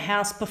ensuring that a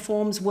house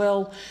performs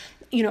well,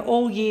 you know,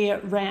 all year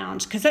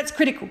round, because that's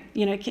critical.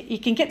 You know, you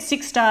can get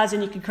 6 stars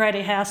and you can create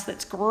a house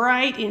that's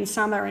great in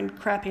summer and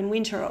crap in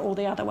winter, or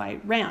the other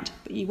way round.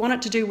 But you want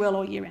it to do well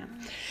all year round.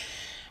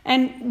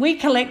 And we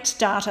collect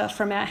data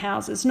from our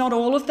houses, not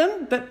all of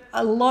them, but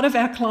a lot of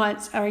our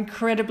clients are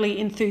incredibly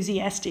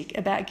enthusiastic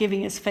about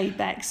giving us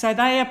feedback. So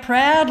they are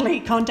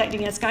proudly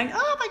contacting us going,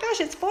 oh my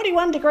gosh, it's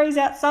 41 degrees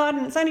outside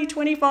and it's only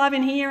 25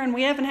 in here and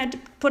we haven't had to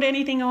put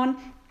anything on.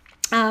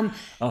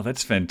 Oh,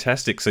 that's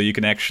fantastic. So you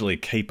can actually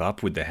keep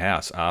up with the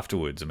house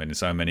afterwards. I mean,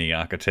 so many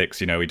architects,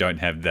 you know, we don't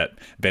have that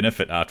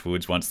benefit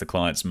afterwards once the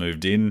client's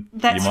moved in.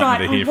 That's you might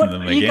right. never hear from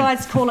them again. You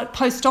guys call it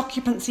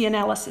post-occupancy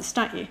analysis,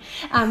 don't you?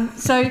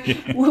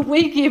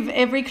 We give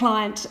every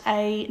client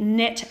a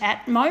Net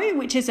Atmo,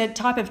 which is a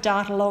type of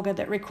data logger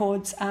that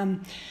records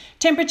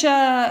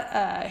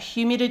temperature,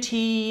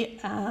 humidity,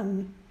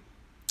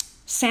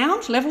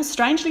 sound levels,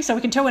 strangely, so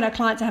we can tell when our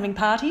clients are having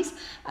parties.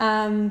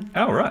 Oh,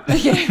 right.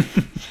 Yeah.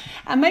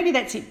 Maybe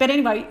that's it. But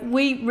anyway,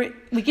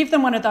 we give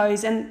them one of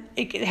those, and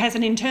it has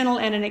an internal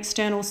and an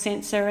external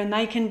sensor, and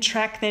they can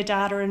track their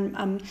data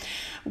and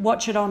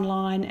watch it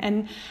online.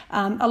 And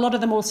a lot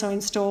of them also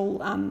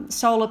install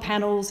solar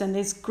panels, and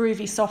there's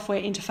groovy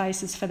software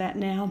interfaces for that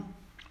now.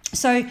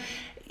 So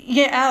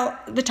yeah,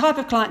 the type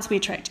of clients we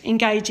attract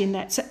engage in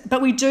that,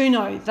 but we do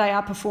know they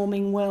are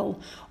performing well.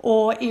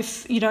 Or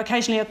if, you know,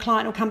 occasionally a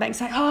client will come back and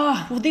say,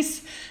 oh, well,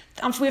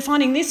 we're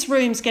finding this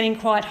room's getting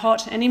quite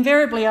hot, and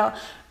invariably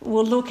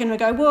we'll look and we'll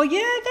go, well,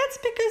 yeah, that's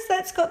because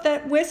that's got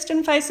that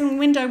western facing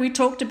window we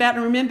talked about,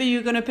 and remember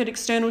you're going to put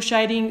external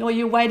shading, or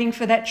you're waiting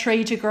for that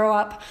tree to grow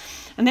up.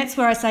 And that's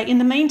where I say, in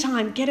the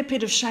meantime, get a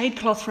bit of shade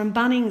cloth from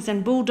Bunnings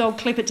and bulldog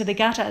clip it to the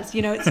gutters.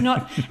 You know, it's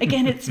not,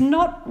 again, it's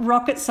not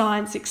rocket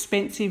science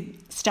expensive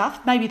stuff.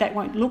 Maybe that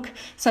won't look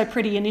so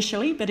pretty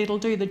initially, but it'll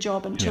do the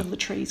job until the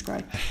trees grow.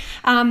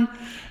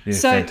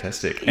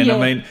 Fantastic. And I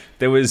mean,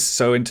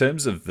 in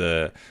terms of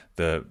the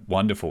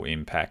wonderful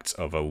impacts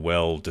of a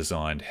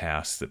well-designed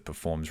house that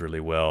performs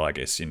really well, I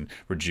guess, in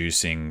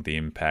reducing the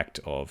impact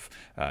of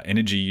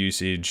energy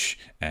usage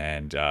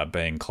and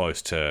being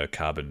close to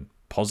carbon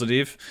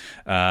positive.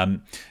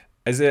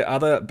 Is there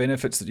other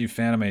benefits that you've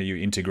found? I mean, are you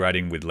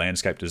integrating with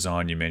landscape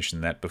design? You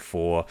mentioned that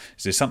before.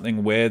 Is there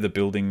something where the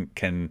building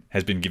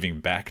has been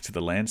giving back to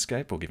the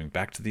landscape or giving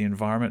back to the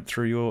environment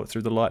through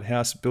the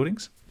Lighthouse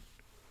buildings?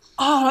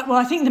 Oh, well,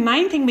 I think the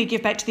main thing we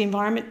give back to the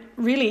environment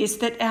really is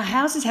that our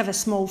houses have a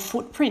small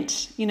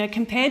footprint. You know,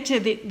 compared to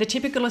the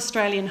typical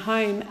Australian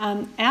home,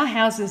 our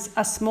houses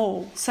are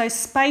small. So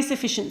space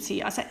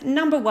efficiency, I say,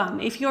 number one,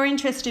 if you're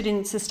interested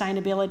in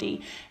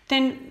sustainability,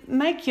 then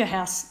make your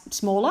house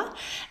smaller.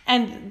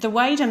 And the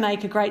way to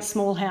make a great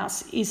small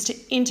house is to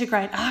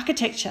integrate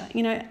architecture.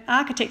 You know,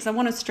 architects, I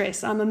want to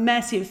stress, I'm a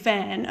massive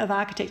fan of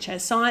architecture.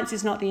 Science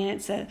is not the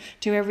answer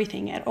to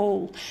everything at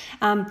all.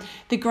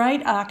 The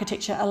great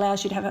architecture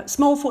allows you to have a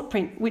small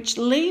footprint, which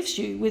leaves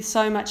you with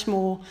so much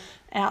more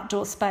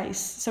outdoor space.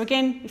 So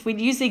again, if we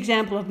use the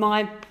example of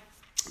my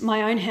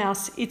own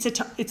house, it's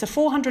a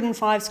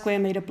 405 square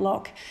metre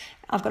block.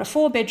 I've got a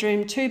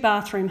 4-bedroom,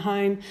 2-bathroom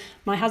home.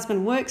 My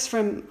husband works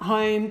from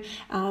home.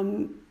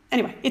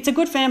 Anyway, it's a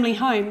good family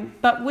home,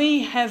 but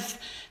the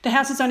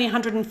house is only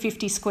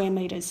 150 square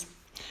metres.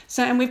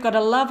 So, and we've got a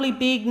lovely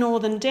big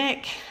northern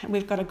deck.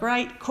 We've got a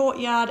great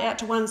courtyard out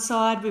to one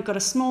side. We've got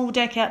a small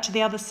deck out to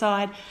the other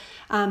side.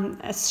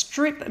 A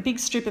big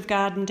strip of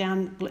garden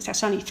down,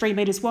 it's only 3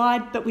 metres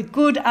wide, but with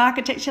good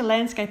architecture,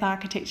 landscape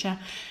architecture,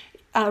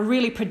 a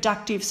really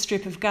productive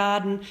strip of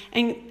garden.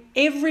 And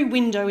every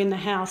window in the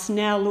house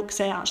now looks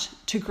out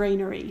to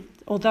greenery.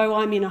 Although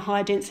I'm in a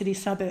high-density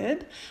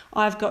suburb,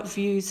 I've got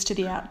views to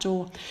the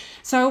outdoor.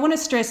 So I want to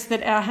stress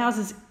that our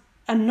houses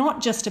are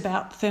not just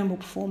about thermal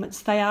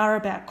performance, they are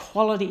about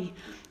quality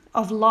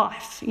of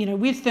life. You know,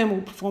 with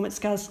thermal performance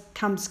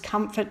comes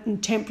comfort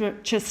and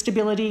temperature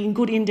stability and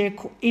good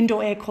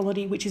indoor air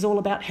quality, which is all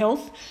about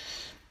health.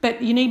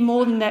 But you need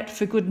more than that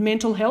for good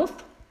mental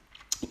health.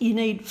 You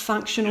need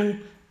functional,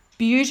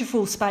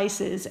 beautiful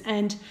spaces,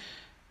 and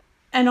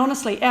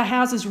honestly, our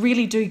houses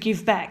really do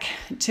give back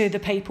to the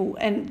people,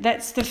 and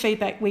that's the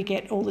feedback we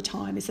get all the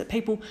time, is that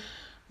people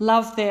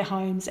love their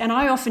homes. And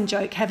I often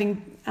joke,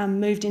 having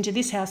moved into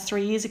this house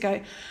 3 years ago,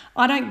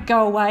 I don't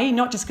go away,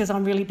 not just because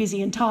I'm really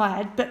busy and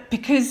tired, but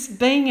because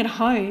being at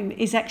home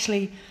is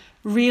actually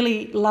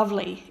really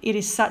lovely. It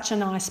is such a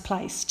nice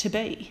place to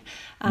be.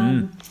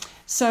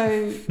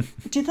 So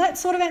did that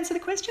sort of answer the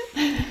question?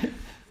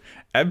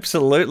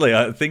 Absolutely.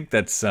 I think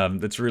that's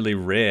really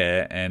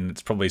rare, and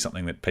it's probably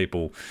something that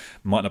people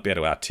might not be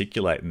able to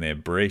articulate in their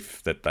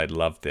brief, that they'd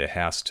love their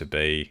house to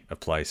be a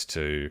place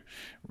to,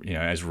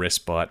 as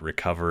respite,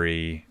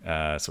 recovery,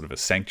 sort of a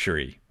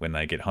sanctuary when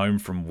they get home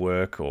from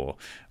work or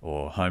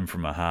home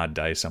from a hard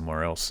day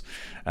somewhere else.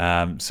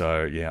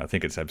 So, I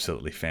think it's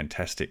absolutely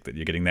fantastic that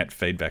you're getting that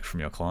feedback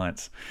from your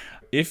clients.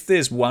 If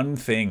there's one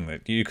thing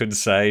that you could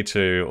say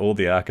to all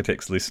the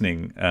architects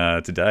listening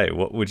today,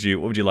 what would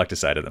you like to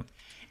say to them?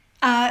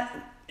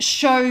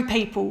 Show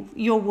people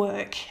your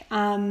work,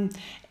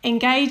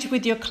 engage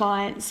with your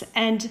clients,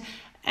 and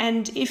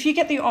if you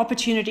get the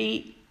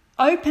opportunity,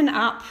 open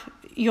up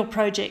your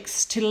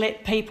projects to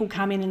let people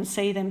come in and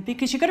see them,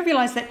 because you've got to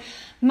realise that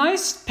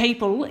most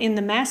people in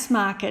the mass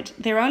market,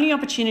 their only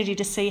opportunity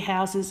to see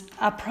houses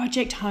are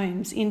project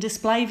homes in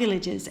display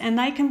villages, and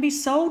they can be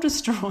soul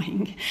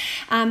destroying.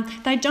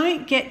 They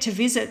don't get to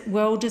visit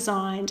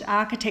well-designed,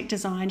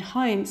 architect-designed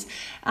homes.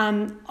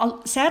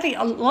 Sadly,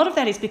 a lot of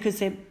that is because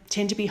they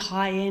tend to be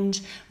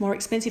high-end, more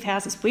expensive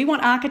houses. We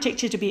want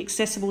architecture to be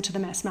accessible to the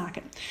mass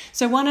market.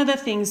 So one of the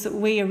things that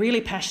we are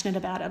really passionate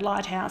about at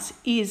Lighthouse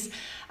is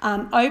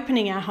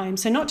opening our home.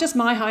 So not just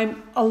my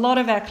home, a lot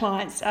of our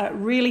clients are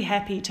really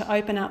happy to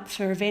open up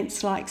for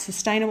events like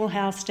Sustainable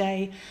House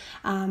Day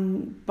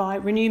by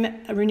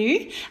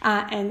Renew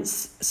and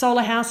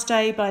Solar House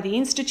Day by the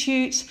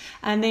Institute.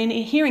 And then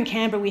here in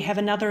Canberra, we have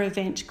another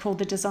event called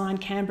the Design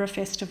Canberra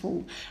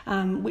Festival,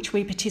 which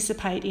we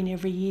participate in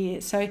every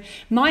year. So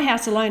my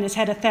house alone has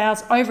had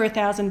over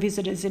 1,000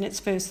 visitors in its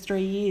first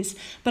 3 years.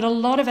 But a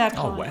lot of our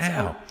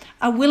clients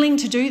are willing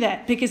to do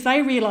that, because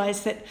they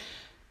realise that,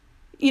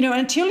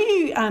 until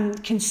you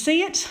can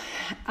see it,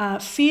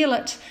 feel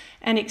it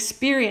and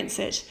experience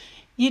it,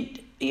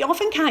 you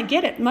often can't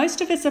get it. Most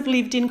of us have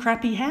lived in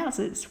crappy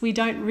houses. We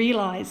don't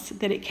realise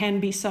that it can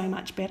be so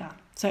much better.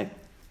 So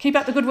keep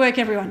up the good work,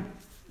 everyone.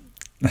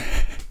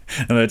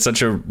 And that's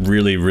such a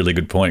really, really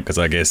good point, because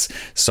I guess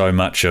so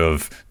much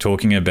of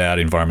talking about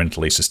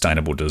environmentally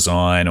sustainable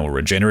design or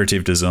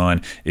regenerative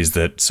design is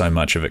that so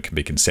much of it can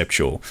be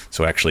conceptual.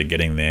 So actually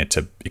getting there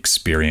to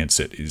experience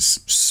it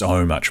is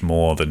so much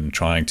more than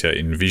trying to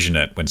envision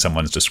it when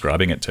someone's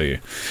describing it to you.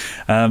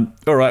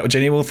 All right, well,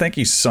 Jenny, thank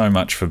you so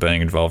much for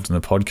being involved in the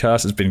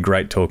podcast. It's been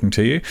great talking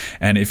to you.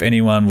 And if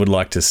anyone would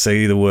like to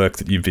see the work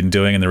that you've been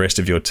doing and the rest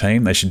of your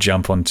team, they should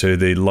jump onto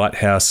the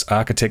Lighthouse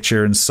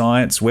Architecture and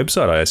Science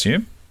website, I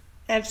assume.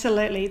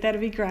 Absolutely, that'd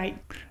be great.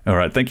 All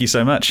right, thank you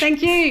so much.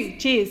 Thank you.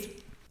 Cheers.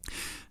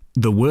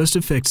 The worst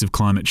effects of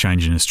climate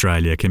change in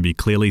Australia can be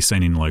clearly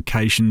seen in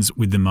locations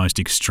with the most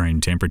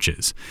extreme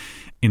temperatures.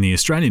 In the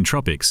Australian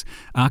tropics,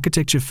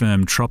 architecture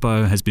firm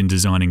Troppo has been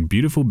designing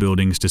beautiful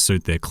buildings to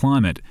suit their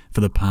climate for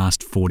the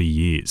past 40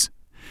 years.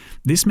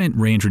 This meant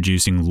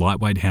reintroducing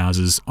lightweight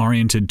houses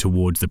oriented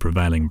towards the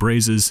prevailing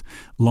breezes,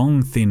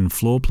 long thin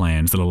floor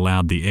plans that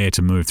allowed the air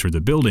to move through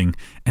the building,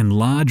 and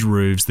large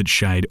roofs that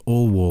shade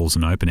all walls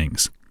and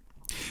openings.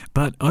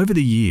 But over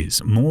the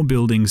years, more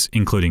buildings,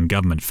 including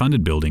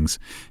government-funded buildings,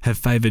 have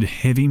favoured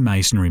heavy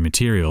masonry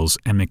materials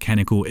and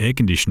mechanical air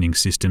conditioning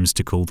systems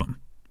to cool them.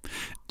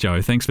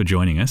 Joe, thanks for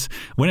joining us.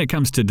 When it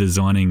comes to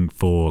designing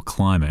for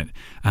climate,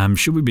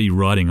 should we be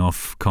writing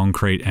off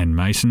concrete and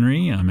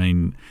masonry? I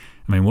mean,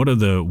 what are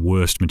the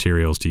worst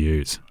materials to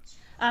use?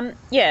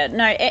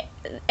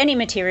 Any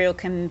material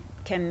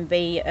can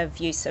be of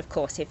use, of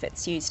course, if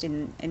it's used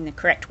in the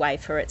correct way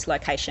for its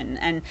location.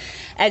 And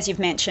as you've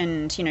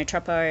mentioned,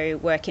 Troppo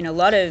work in a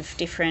lot of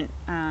different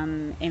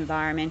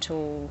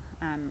environmental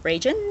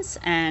regions,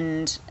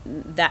 and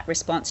that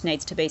response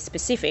needs to be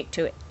specific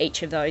to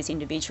each of those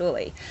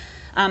individually.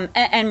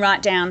 And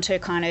right down to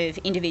kind of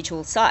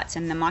individual sites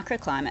and the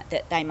microclimate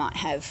that they might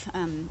have.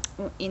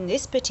 In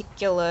this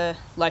particular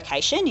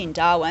location in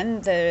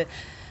Darwin, the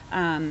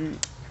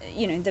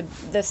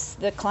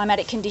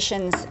climatic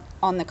conditions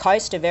on the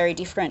coast are very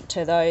different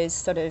to those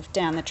sort of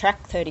down the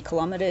track 30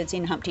 kilometres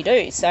in Humpty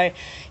Doo. So,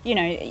 you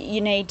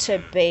need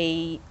to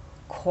be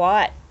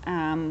quite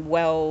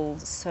well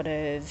sort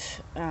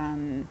of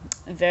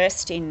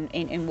versed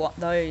in what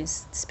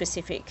those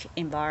specific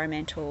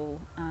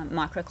environmental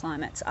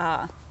microclimates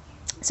are.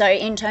 So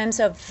in terms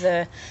of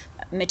the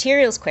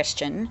materials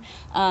question,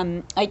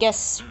 I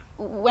guess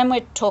when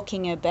we're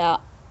talking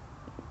about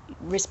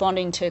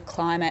responding to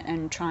climate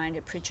and trying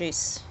to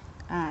produce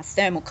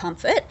thermal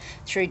comfort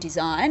through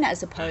design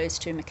as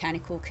opposed to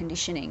mechanical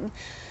conditioning,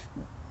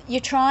 you're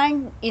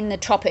trying in the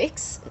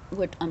tropics,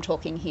 I'm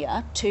talking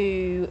here,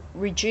 to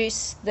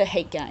reduce the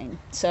heat gain.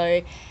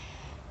 So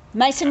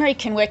masonry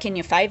can work in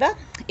your favour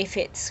if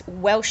it's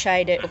well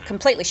shaded or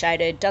completely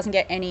shaded, doesn't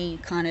get any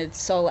kind of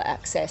solar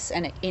access,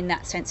 and in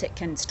that sense it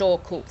can store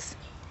cools.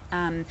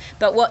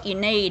 But what you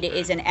need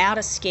is an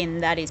outer skin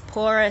that is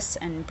porous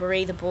and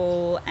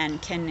breathable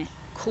and can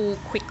cool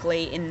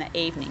quickly in the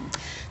evening.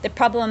 The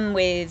problem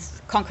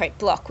with concrete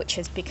block, which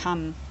has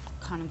become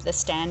kind of the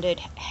standard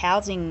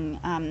housing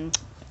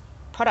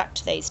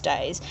product these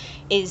days,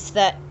 is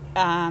that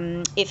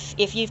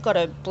if you've got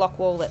a block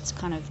wall that's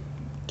kind of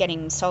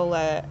getting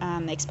solar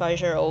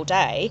exposure all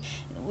day,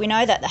 we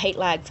know that the heat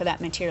lag for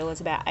that material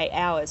is about 8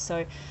 hours.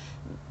 So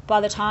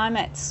by the time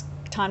it's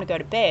time to go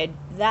to bed,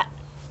 that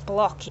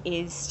block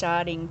is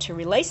starting to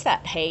release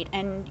that heat,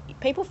 and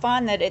people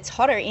find that it's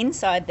hotter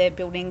inside their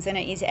buildings than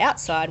it is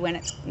outside when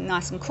it's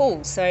nice and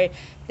cool. So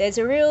there's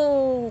a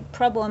real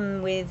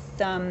problem with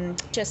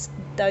just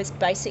those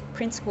basic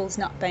principles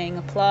not being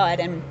applied,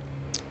 and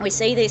we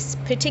see this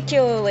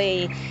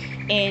particularly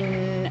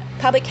in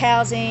public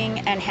housing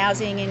and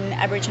housing in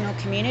Aboriginal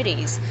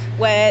communities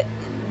where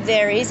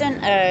there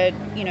isn't a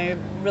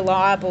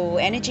reliable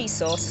energy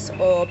source,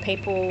 or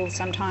people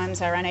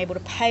sometimes are unable to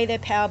pay their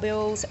power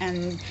bills,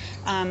 and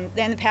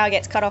then the power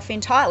gets cut off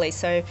entirely.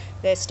 So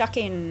they're stuck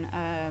in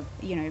a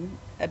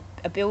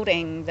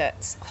building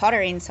that's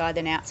hotter inside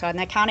than outside, and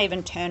they can't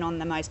even turn on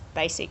the most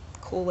basic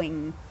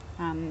cooling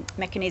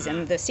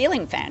mechanism, the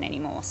ceiling fan,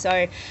 anymore.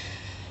 So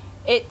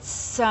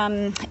it's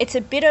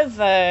a bit of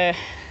a,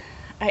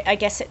 I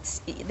guess it's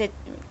that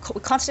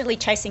we're constantly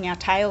chasing our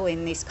tail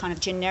in this kind of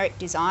generic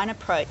design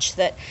approach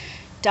that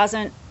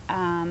doesn't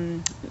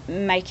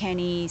make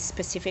any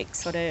specific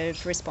sort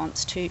of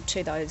response to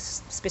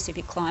those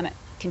specific climate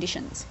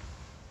conditions.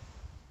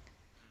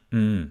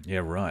 Yeah,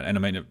 right. And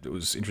I mean, it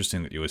was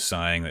interesting that you were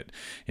saying that,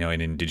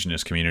 in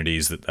Indigenous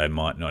communities that they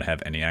might not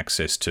have any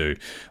access to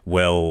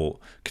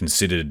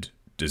well-considered,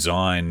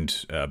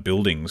 designed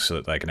buildings so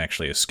that they can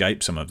actually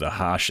escape some of the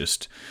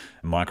harshest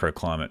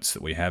microclimates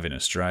that we have in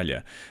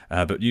Australia.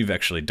 But you've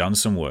actually done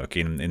some work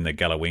in the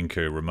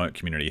Galawinku Remote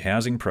Community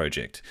Housing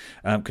Project.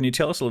 Can you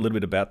tell us a little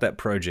bit about that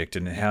project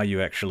and how you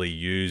actually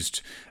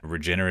used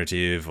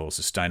regenerative or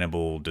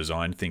sustainable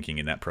design thinking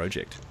in that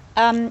project?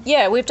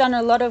 Yeah, we've done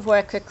a lot of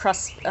work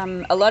across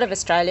a lot of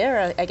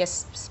Australia, I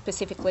guess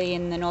specifically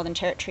in the Northern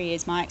Territory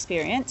is my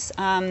experience.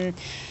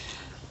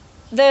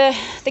 The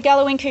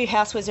Galawinku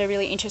house was a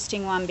really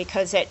interesting one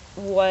because it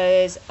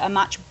was a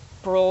much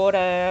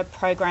broader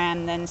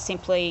program than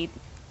simply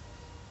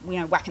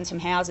whacking some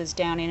houses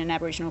down in an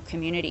Aboriginal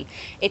community.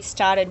 It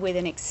started with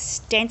an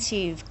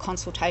extensive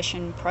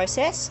consultation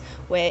process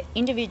where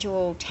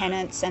individual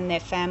tenants and their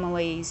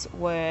families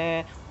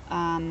were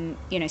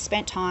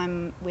spent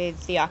time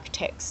with the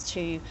architects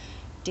to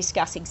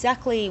discuss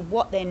exactly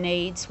what their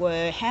needs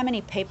were, how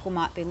many people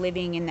might be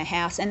living in the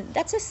house, and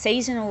that's a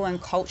seasonal and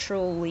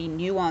culturally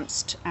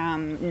nuanced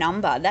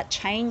number that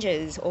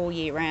changes all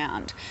year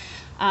round.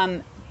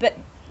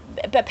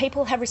 But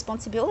people have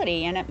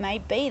responsibility, and it may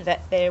be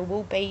that there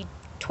will be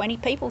 20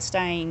 people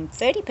staying,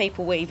 30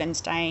 people even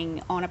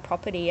staying on a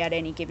property at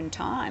any given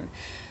time.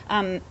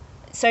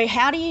 So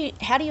how do you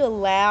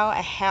allow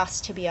a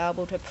house to be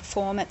able to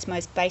perform its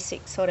most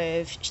basic sort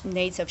of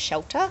needs of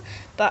shelter,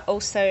 but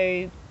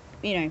also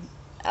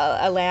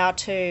allow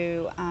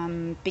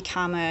to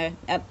become a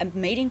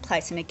meeting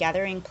place and a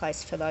gathering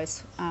place for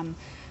those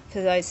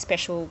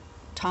special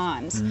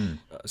times.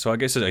 So I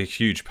guess a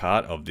huge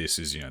part of this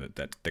is,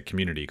 that the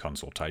community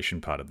consultation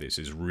part of this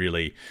is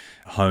really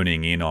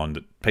honing in on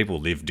that people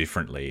live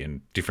differently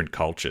in different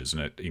cultures,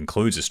 and it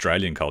includes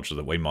Australian culture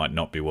that we might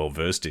not be well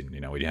versed in.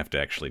 We have to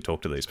actually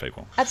talk to these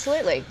people.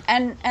 Absolutely.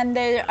 And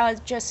there are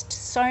just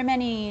so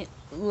many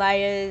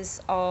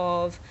layers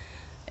of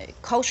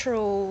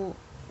cultural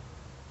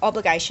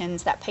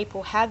obligations that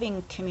people have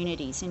in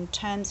communities in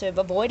terms of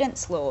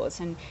avoidance laws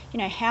and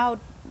how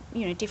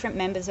different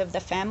members of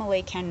the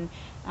family can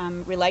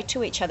relate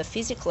to each other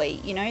physically.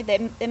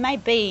 There may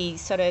be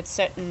sort of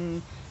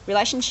certain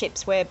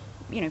relationships where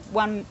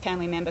one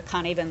family member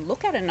can't even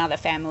look at another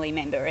family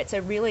member. It's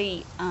a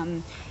really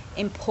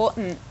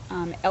important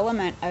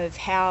element of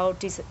how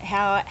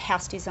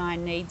house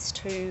design needs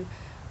to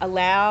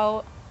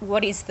allow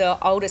what is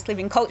the oldest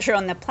living culture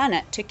on the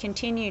planet to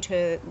continue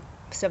to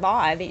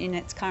survive in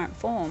its current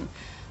form.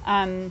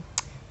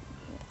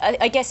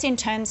 I guess in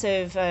terms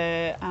of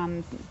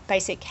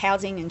basic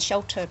housing and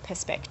shelter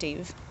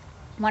perspective,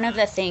 one of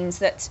the things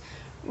that's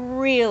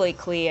really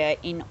clear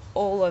in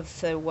all of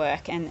the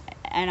work and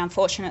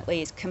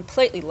unfortunately is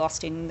completely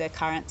lost in the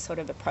current sort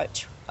of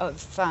approach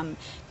of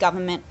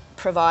government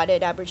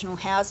provided Aboriginal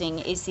housing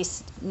is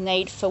this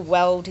need for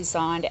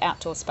well-designed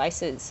outdoor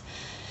spaces.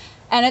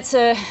 And it's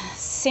a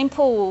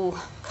simple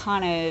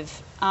kind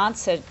of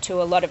answer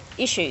to a lot of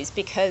issues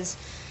because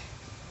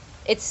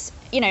it's,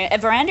 a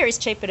veranda is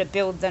cheaper to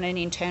build than an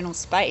internal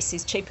space,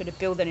 is cheaper to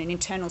build than an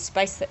internal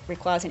space that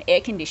requires an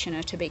air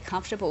conditioner to be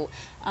comfortable.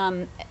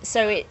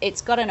 So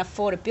it's got an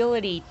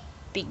affordability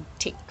big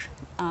tick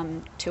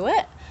to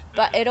it,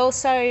 but it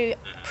also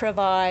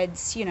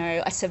provides,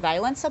 a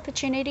surveillance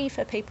opportunity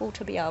for people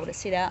to be able to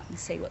sit out and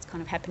see what's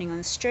kind of happening on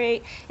the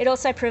street. It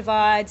also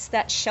provides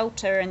that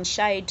shelter and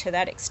shade to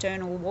that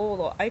external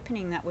wall or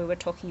opening that we were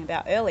talking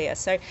about earlier.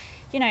 So,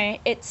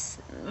 it's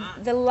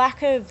the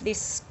lack of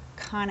this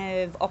kind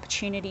of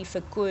opportunity for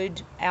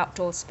good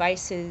outdoor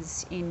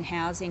spaces in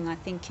housing, I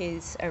think,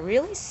 is a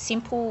really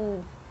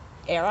simple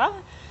error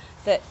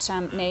that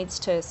needs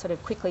to sort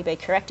of quickly be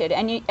corrected.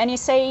 And you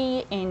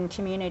see in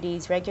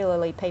communities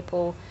regularly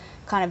people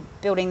kind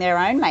of building their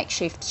own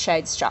makeshift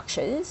shade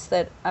structures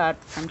that are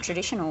from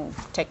traditional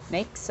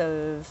techniques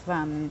of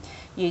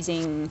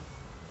using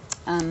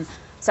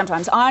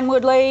sometimes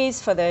ironwood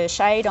leaves for the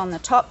shade on the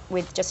top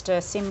with just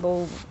a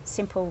simple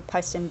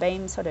post and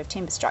beam sort of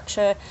timber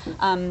structure.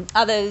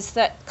 Others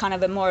that kind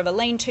of are more of a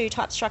lean-to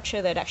type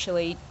structure that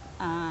actually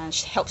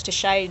helps to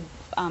shade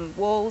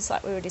walls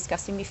like we were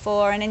discussing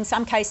before. And in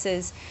some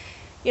cases,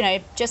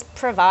 just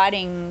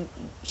providing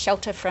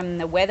shelter from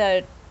the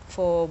weather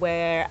for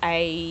where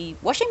a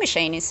washing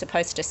machine is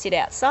supposed to sit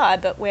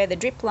outside, but where the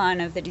drip line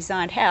of the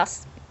designed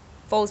house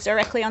falls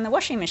directly on the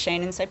washing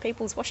machine, and so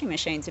people's washing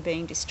machines are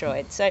being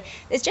destroyed. So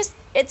it's just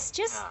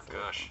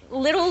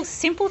little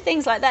simple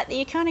things like that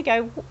you kind of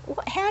go,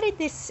 how did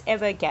this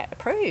ever get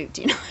approved?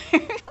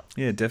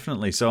 Yeah,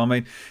 definitely. So I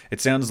mean,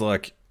 it sounds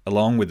like,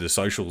 along with the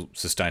social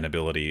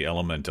sustainability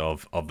element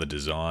of the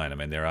design, I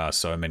mean, there are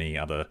so many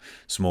other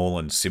small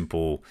and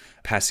simple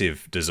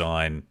passive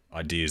design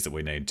ideas that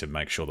we need to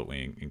make sure that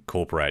we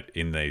incorporate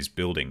in these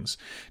buildings,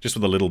 just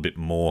with a little bit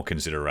more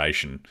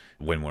consideration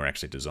when we're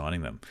actually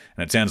designing them.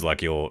 And it sounds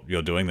like you're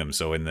doing them.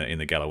 So in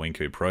the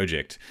Galawinku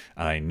project,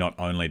 not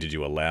only did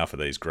you allow for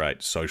these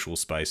great social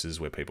spaces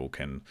where people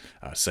can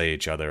see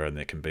each other and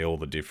there can be all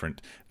the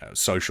different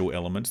social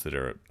elements that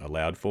are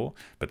allowed for,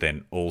 but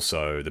then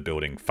also the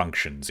building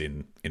functions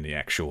in the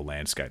actual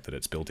landscape that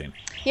it's built in.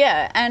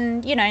 Yeah,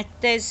 and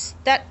there's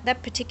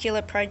that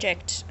particular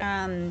project.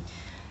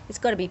 It's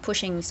got to be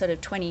pushing sort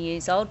of 20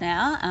 years old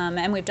now,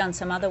 and we've done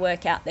some other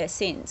work out there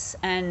since.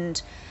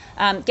 And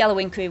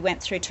Galawinku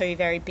went through 2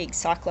 very big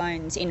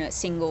cyclones in a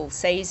single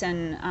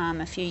season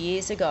a few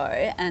years ago,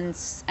 and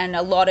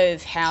a lot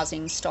of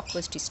housing stock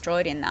was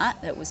destroyed in that.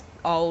 It was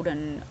old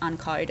and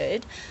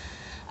uncoded,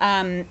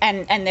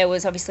 and there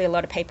was obviously a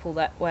lot of people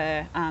that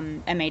were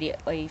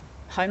immediately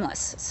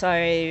homeless.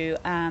 So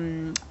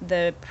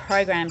the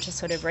program to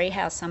sort of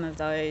rehouse some of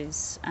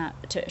those,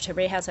 to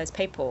rehouse those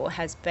people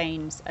has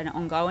been an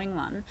ongoing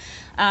one.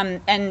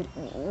 And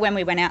when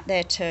we went out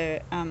there to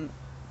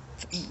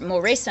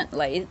more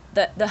recently,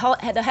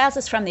 the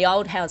houses from the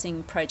old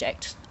housing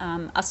project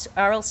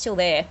are all still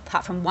there,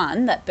 apart from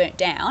one that burnt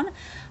down,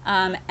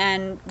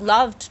 and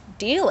loved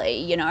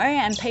dearly,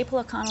 and people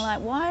are kind of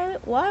like,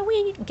 why are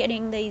we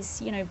getting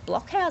these,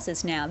 block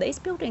houses now? These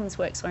buildings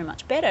work so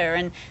much better,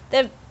 and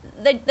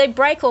they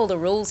break all the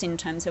rules in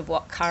terms of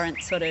what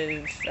current sort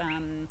of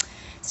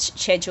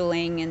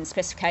scheduling and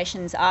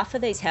specifications are for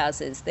these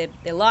houses.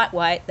 They're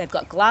lightweight, they've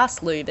got glass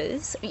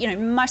louvers,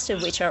 most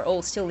of which are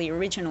all still the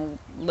original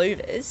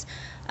louvers.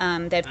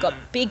 They've got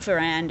big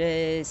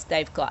verandas,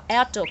 they've got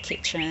outdoor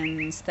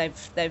kitchens,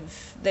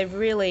 they're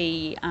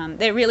really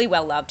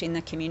well loved in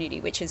the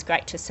community, which is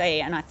great to see,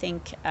 and I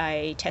think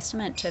a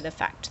testament to the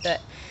fact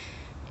that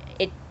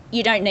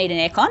you don't need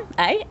an aircon,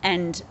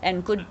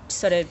 and good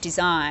sort of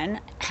design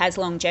has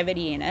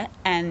longevity in it,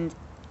 and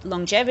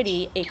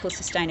longevity equals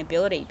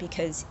sustainability,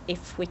 because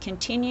if we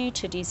continue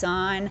to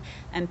design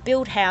and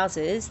build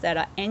houses that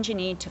are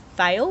engineered to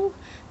fail,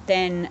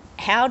 then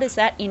how does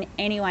that in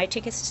any way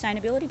tick a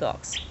sustainability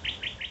box?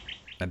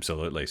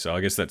 Absolutely. So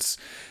I guess that's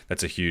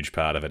a huge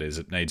part of it, is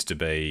it needs to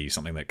be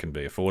something that can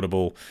be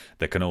affordable,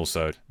 that can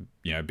also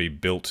be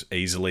built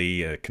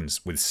easily, can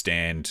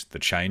withstand the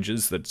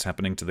changes that's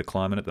happening to the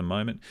climate at the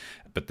moment,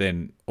 but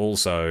then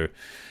also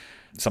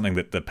something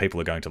that the people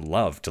are going to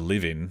love to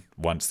live in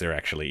once they're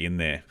actually in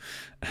there.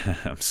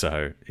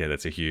 So yeah,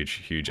 that's a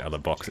huge other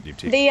box that you've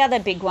ticked. The other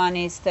big one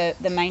is the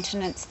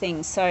maintenance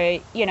thing. So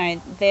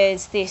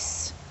there's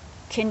this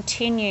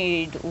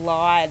continued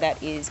lie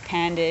that is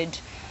pandered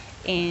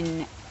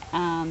in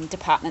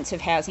departments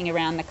of housing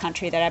around the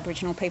country that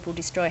Aboriginal people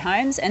destroy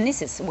homes, and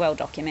this is a well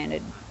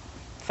documented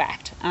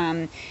fact.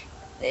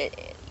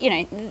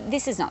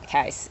 This is not the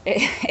case.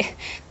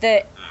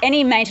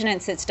 Any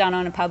maintenance that's done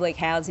on a public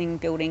housing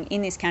building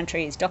in this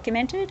country is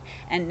documented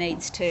and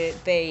needs to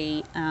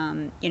be,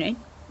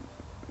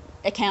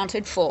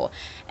 accounted for.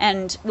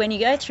 And when you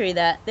go through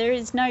that, there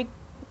is no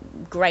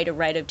greater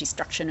rate of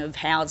destruction of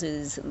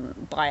houses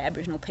by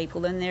Aboriginal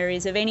people than there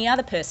is of any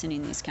other person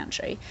in this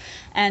country.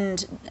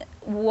 And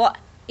what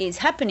is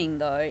happening,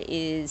 though,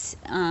 is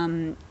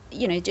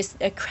just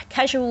a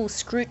casual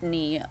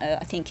scrutiny,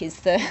 I think, is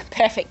the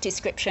perfect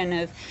description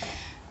of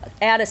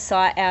out of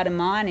sight, out of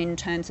mind in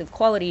terms of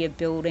quality of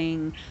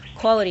building,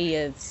 quality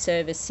of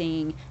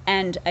servicing,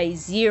 and a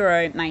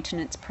zero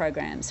maintenance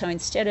program. So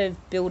instead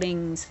of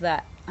buildings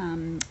that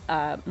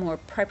are more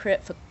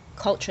appropriate for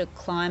culture,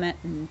 climate,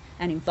 and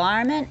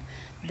environment,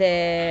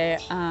 they're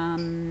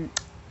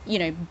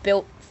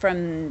built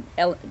from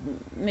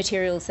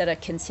materials that are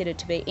considered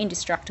to be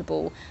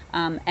indestructible,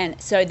 and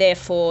so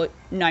therefore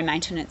no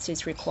maintenance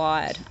is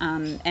required,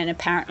 and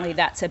apparently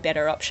that's a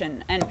better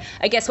option. And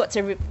I guess what's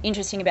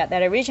interesting about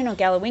that original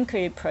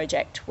Galawinku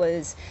project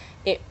was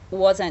it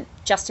wasn't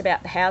just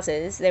about the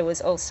houses. There was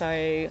also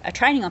a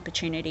training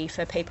opportunity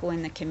for people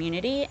in the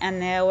community,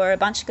 and there were a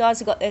bunch of guys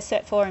who got their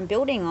Cert 4 in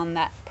building on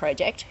that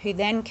project who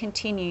then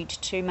continued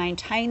to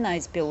maintain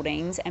those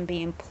buildings and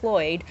be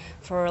employed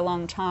for a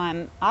long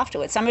time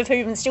afterwards, some of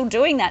whom are still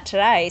doing that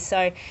today.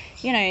 So,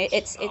 you know,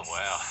 it's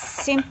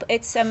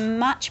it's a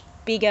much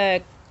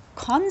bigger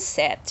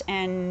concept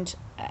and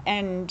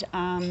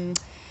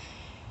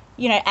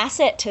you know,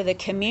 asset to the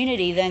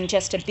community than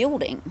just a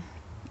building.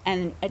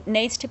 And it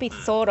needs to be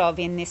thought of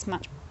in this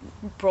much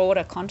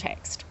broader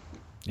context.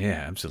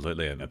 Yeah,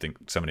 absolutely. And I think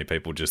so many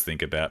people just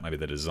think about maybe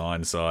the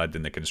design side,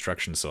 then the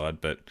construction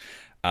side, but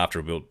after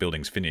a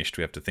building's finished,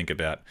 we have to think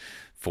about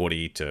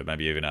 40 to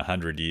maybe even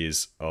 100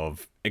 years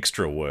of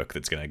extra work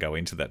that's going to go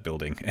into that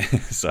building.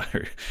 So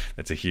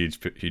that's a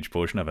huge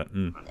portion of it.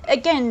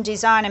 Again,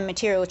 design and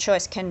material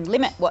choice can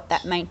limit what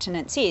that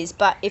maintenance is,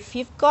 but if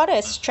you've got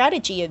a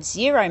strategy of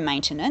zero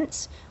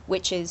maintenance,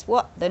 which is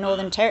what the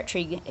Northern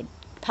Territory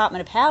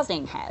Department of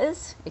Housing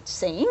has, it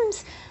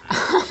seems,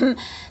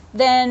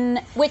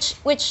 then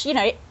which you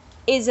know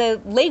is a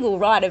legal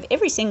right of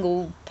every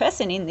single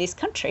person in this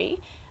country,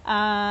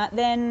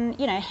 then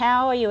you know,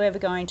 how are you ever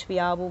going to be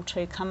able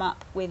to come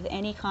up with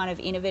any kind of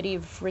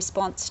innovative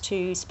response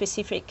to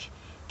specific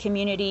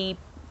community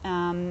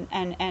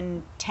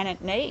and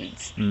tenant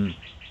needs?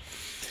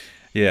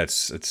 Yeah,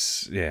 it's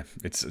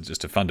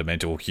just a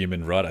fundamental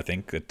human right, I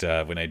think,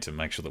 that we need to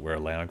make sure that we're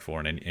allowing for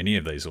in any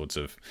of these sorts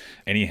of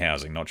any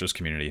housing, not just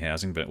community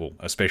housing, but well,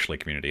 especially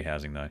community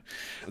housing though.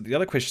 The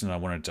other question that I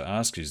wanted to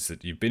ask is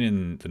that you've been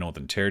in the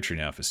Northern Territory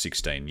now for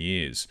 16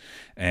 years,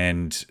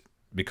 and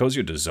because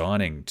you're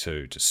designing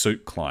to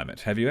suit climate,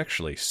 have you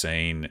actually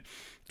seen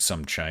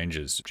some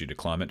changes due to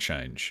climate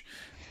change?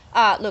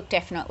 Look,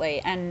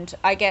 definitely, and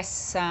I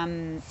guess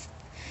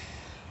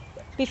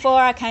before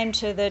I came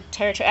to the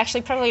Territory,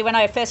 actually probably when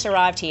I first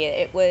arrived here,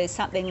 it was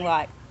something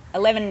like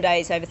 11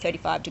 days over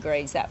 35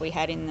 degrees that we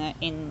had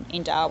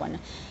in Darwin.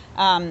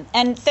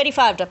 And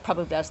 35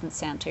 probably doesn't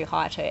sound too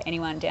high to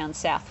anyone down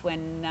south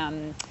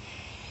when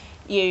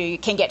you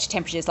can get to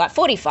temperatures like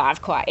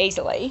 45 quite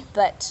easily.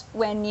 But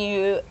when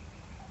you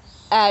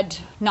add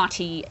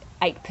 98%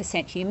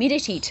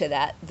 humidity to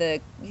that, the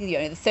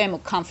thermal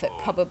comfort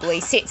probably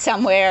sits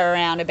somewhere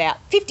around about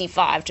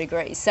 55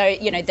 degrees. So,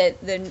 you know,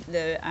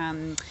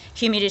 the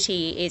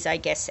humidity is, I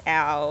guess,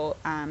 our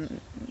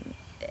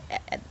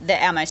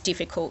most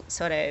difficult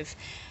sort of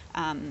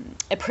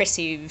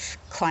oppressive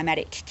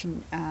climatic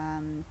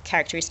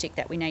characteristic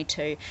that we need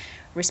to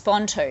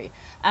respond to.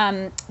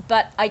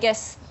 But I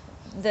guess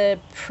the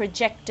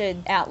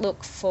projected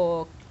outlook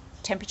for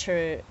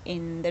temperature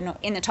in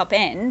the top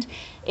end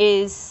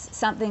is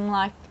something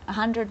like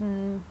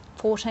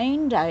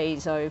 114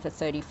 days over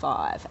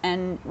 35,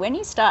 and when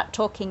you start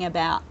talking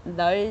about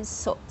those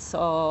sorts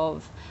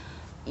of,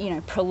 you know,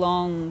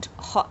 prolonged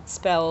hot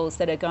spells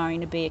that are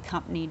going to be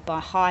accompanied by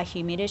high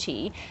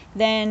humidity,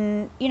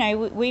 then, you know,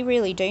 we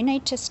really do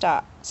need to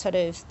start sort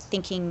of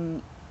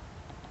thinking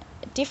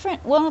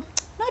different, well,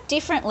 not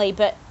differently,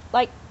 but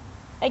like,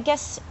 I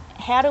guess,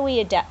 how do we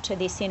adapt to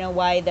this in a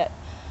way that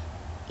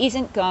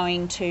isn't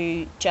going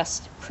to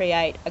just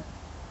create a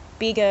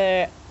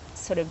bigger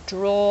sort of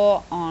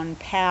draw on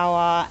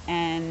power,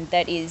 and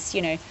that is,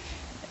 you know,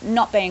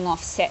 not being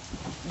offset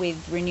with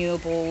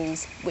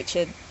renewables, which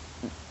are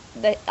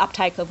the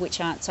uptake of which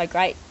aren't so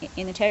great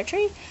in the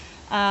Territory.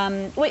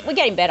 We're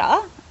getting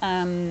better,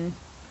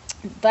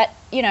 but,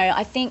 you know,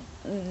 I think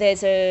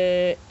there's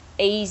a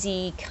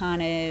easy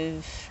kind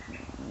of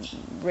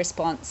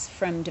response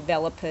from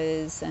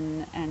developers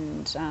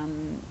and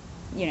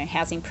you know,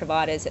 housing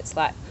providers. It's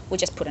like, we'll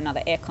just put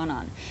another aircon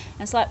on. And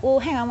it's like, well,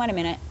 hang on, wait a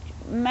minute.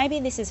 Maybe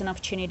this is an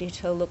opportunity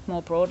to look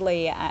more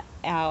broadly at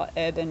our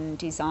urban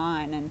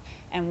design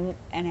and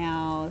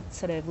our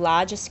sort of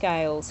larger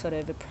scale sort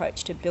of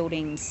approach to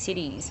building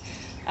cities.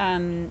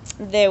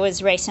 There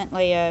was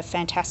recently a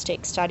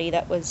fantastic study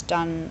that was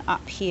done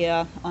up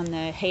here on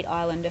the heat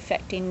island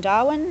effect in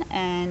Darwin,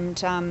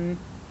 and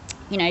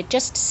you know,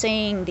 just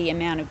seeing the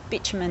amount of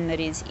bitumen that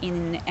is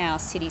in our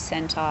city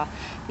centre,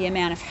 the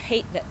amount of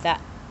heat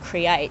that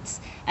creates,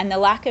 and the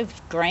lack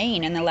of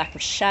green and the lack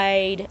of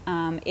shade,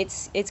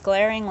 it's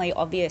glaringly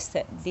obvious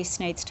that this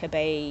needs to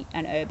be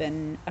an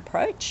urban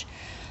approach.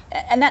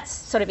 And that's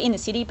sort of in the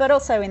city, but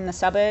also in the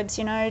suburbs,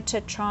 you know,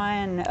 to try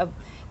and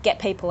get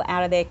people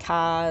out of their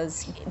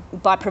cars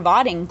by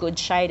providing good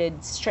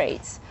shaded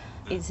streets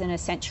is an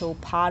essential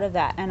part of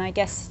that. And I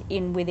guess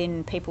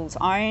within people's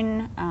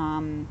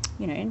own,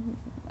 you know,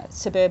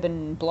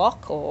 suburban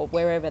block or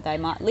wherever they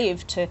might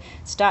live, to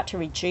start to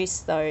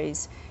reduce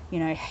those, you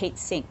know, heat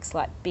sinks,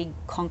 like big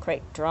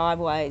concrete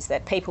driveways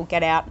that people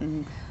get out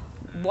and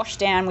wash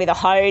down with a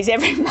hose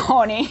every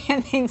morning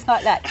and things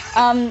like that.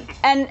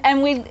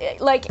 And we,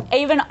 like,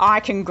 even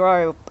I can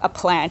grow a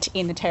plant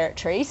in the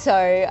Territory. So,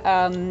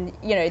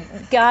 you know,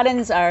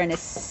 gardens are an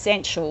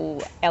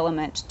essential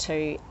element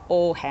to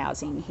all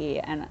housing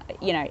here. And,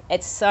 you know,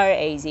 it's so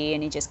easy,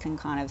 and you just can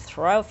kind of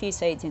throw a few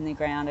seeds in the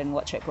ground and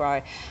watch it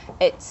grow.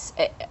 It's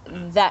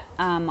that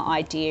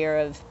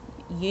idea of,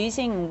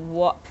 using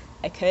what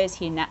occurs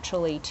here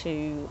naturally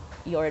to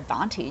your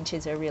advantage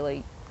is a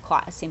really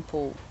quite a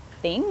simple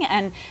thing.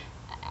 And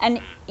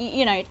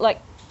you know,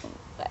 like,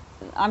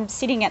 I'm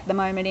sitting at the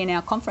moment in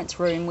our conference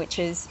room, which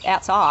is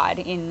outside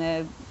in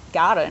the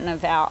garden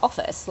of our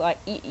office. Like,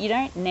 you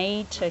don't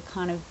need to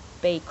kind of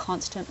be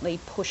constantly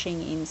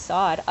pushing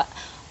inside.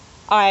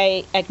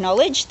 I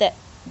acknowledge that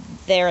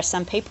there are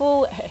some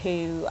people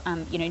who,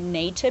 you know,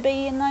 need to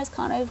be in those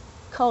kind of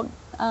cold,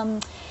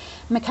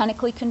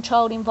 mechanically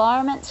controlled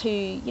environments, who,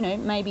 you know,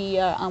 maybe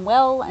are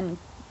unwell and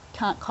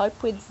can't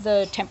cope with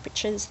the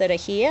temperatures that are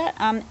here,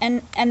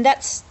 and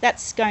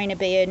that's going to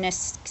be a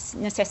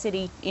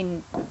necessity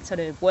in sort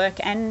of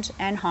work and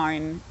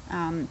home,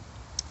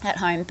 at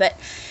home. But,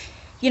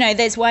 you know,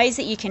 there's ways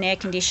that you can air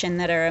condition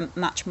that are a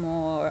much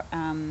more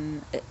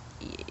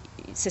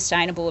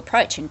sustainable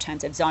approach in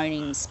terms of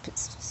zoning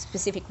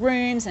specific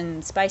rooms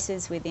and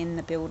spaces within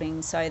the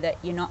building, so that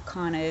you're not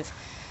kind of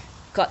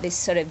got this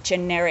sort of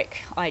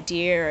generic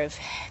idea of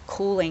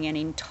cooling an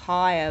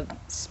entire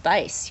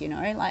space, you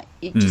know, like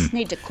you just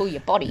need to cool your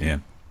body. Yeah,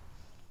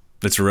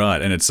 that's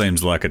right. And it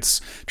seems like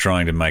it's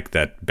trying to make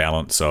that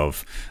balance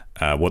of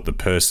what the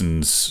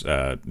person's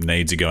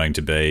needs are going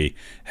to be,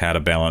 how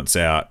to balance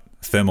out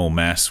thermal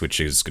mass,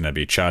 which is going to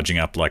be charging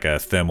up like a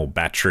thermal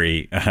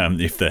battery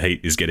if the heat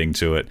is getting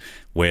to it,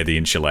 where the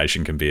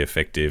insulation can be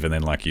effective. And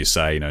then, like you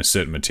say, you know,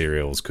 certain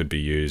materials could be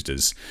used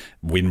as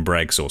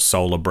windbreaks or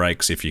solar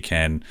breaks if you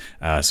can,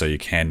 so you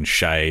can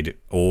shade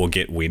or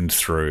get wind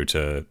through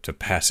to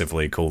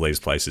passively cool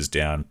these places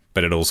down.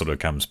 But it all sort of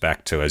comes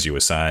back to, as you were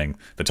saying,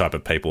 the type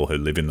of people who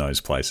live in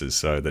those places,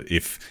 so that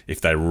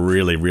if they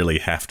really, really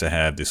have to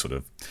have this sort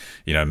of,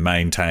 you know,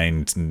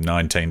 maintained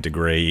 19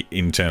 degree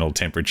internal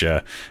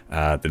temperature,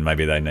 then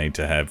maybe they need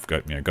to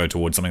go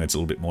towards something that's a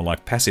little bit more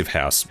like Passive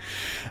House.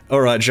 All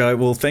right, Jo,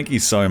 well, thank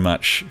you so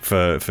much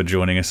for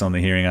joining us on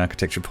the Hearing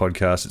Architecture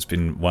podcast. It's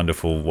been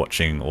wonderful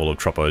watching all of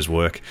Troppo's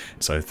work.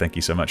 So thank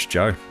you so much,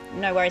 Jo.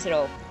 No worries at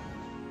all.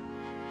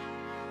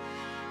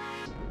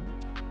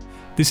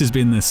 This has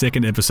been the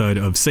second episode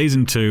of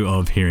Season 2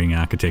 of Hearing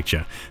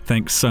Architecture.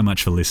 Thanks so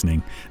much for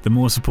listening. The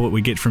more support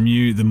we get from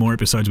you, the more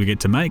episodes we get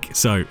to make.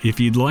 So if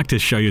you'd like to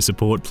show your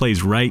support,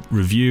 please rate,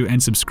 review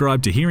and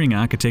subscribe to Hearing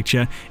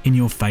Architecture in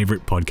your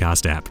favourite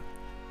podcast app.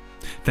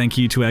 Thank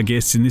you to our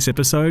guests in this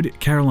episode,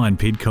 Caroline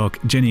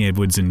Pidcock, Jenny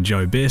Edwards and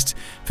Jo Best,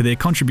 for their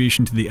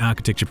contribution to the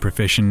architecture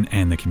profession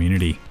and the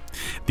community.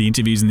 The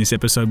interviews in this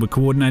episode were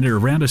coordinated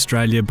around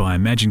Australia by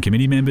Imagine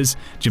committee members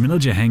Jamila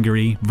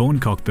Jahangiri, Vaughan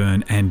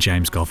Cockburn and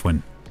James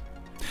Goffwin.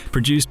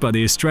 Produced by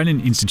the Australian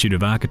Institute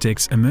of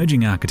Architects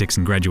Emerging Architects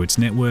and Graduates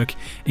Network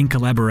in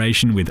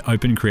collaboration with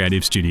Open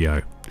Creative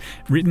Studio.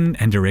 Written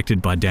and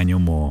directed by Daniel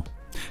Moore.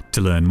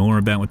 To learn more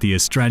about what the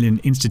Australian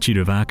Institute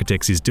of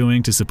Architects is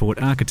doing to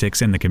support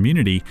architects and the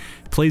community,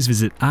 please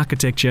visit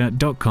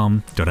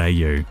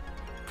architecture.com.au.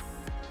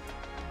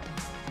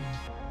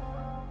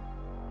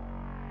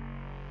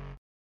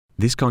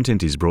 This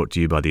content is brought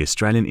to you by the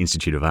Australian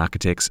Institute of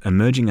Architects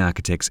Emerging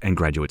Architects and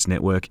Graduates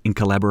Network in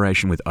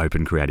collaboration with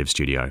Open Creative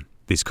Studio.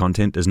 This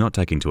content does not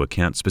take into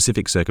account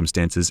specific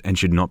circumstances and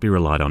should not be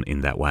relied on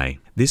in that way.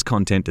 This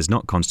content does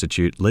not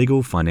constitute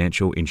legal,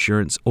 financial,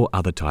 insurance, or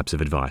other types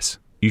of advice.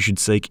 You should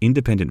seek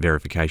independent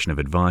verification of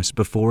advice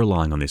before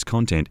relying on this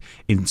content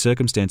in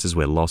circumstances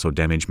where loss or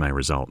damage may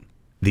result.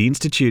 The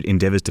Institute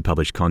endeavours to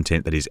publish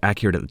content that is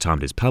accurate at the time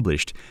it is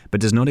published,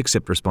 but does not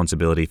accept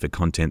responsibility for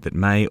content that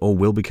may or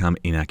will become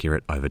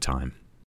inaccurate over time.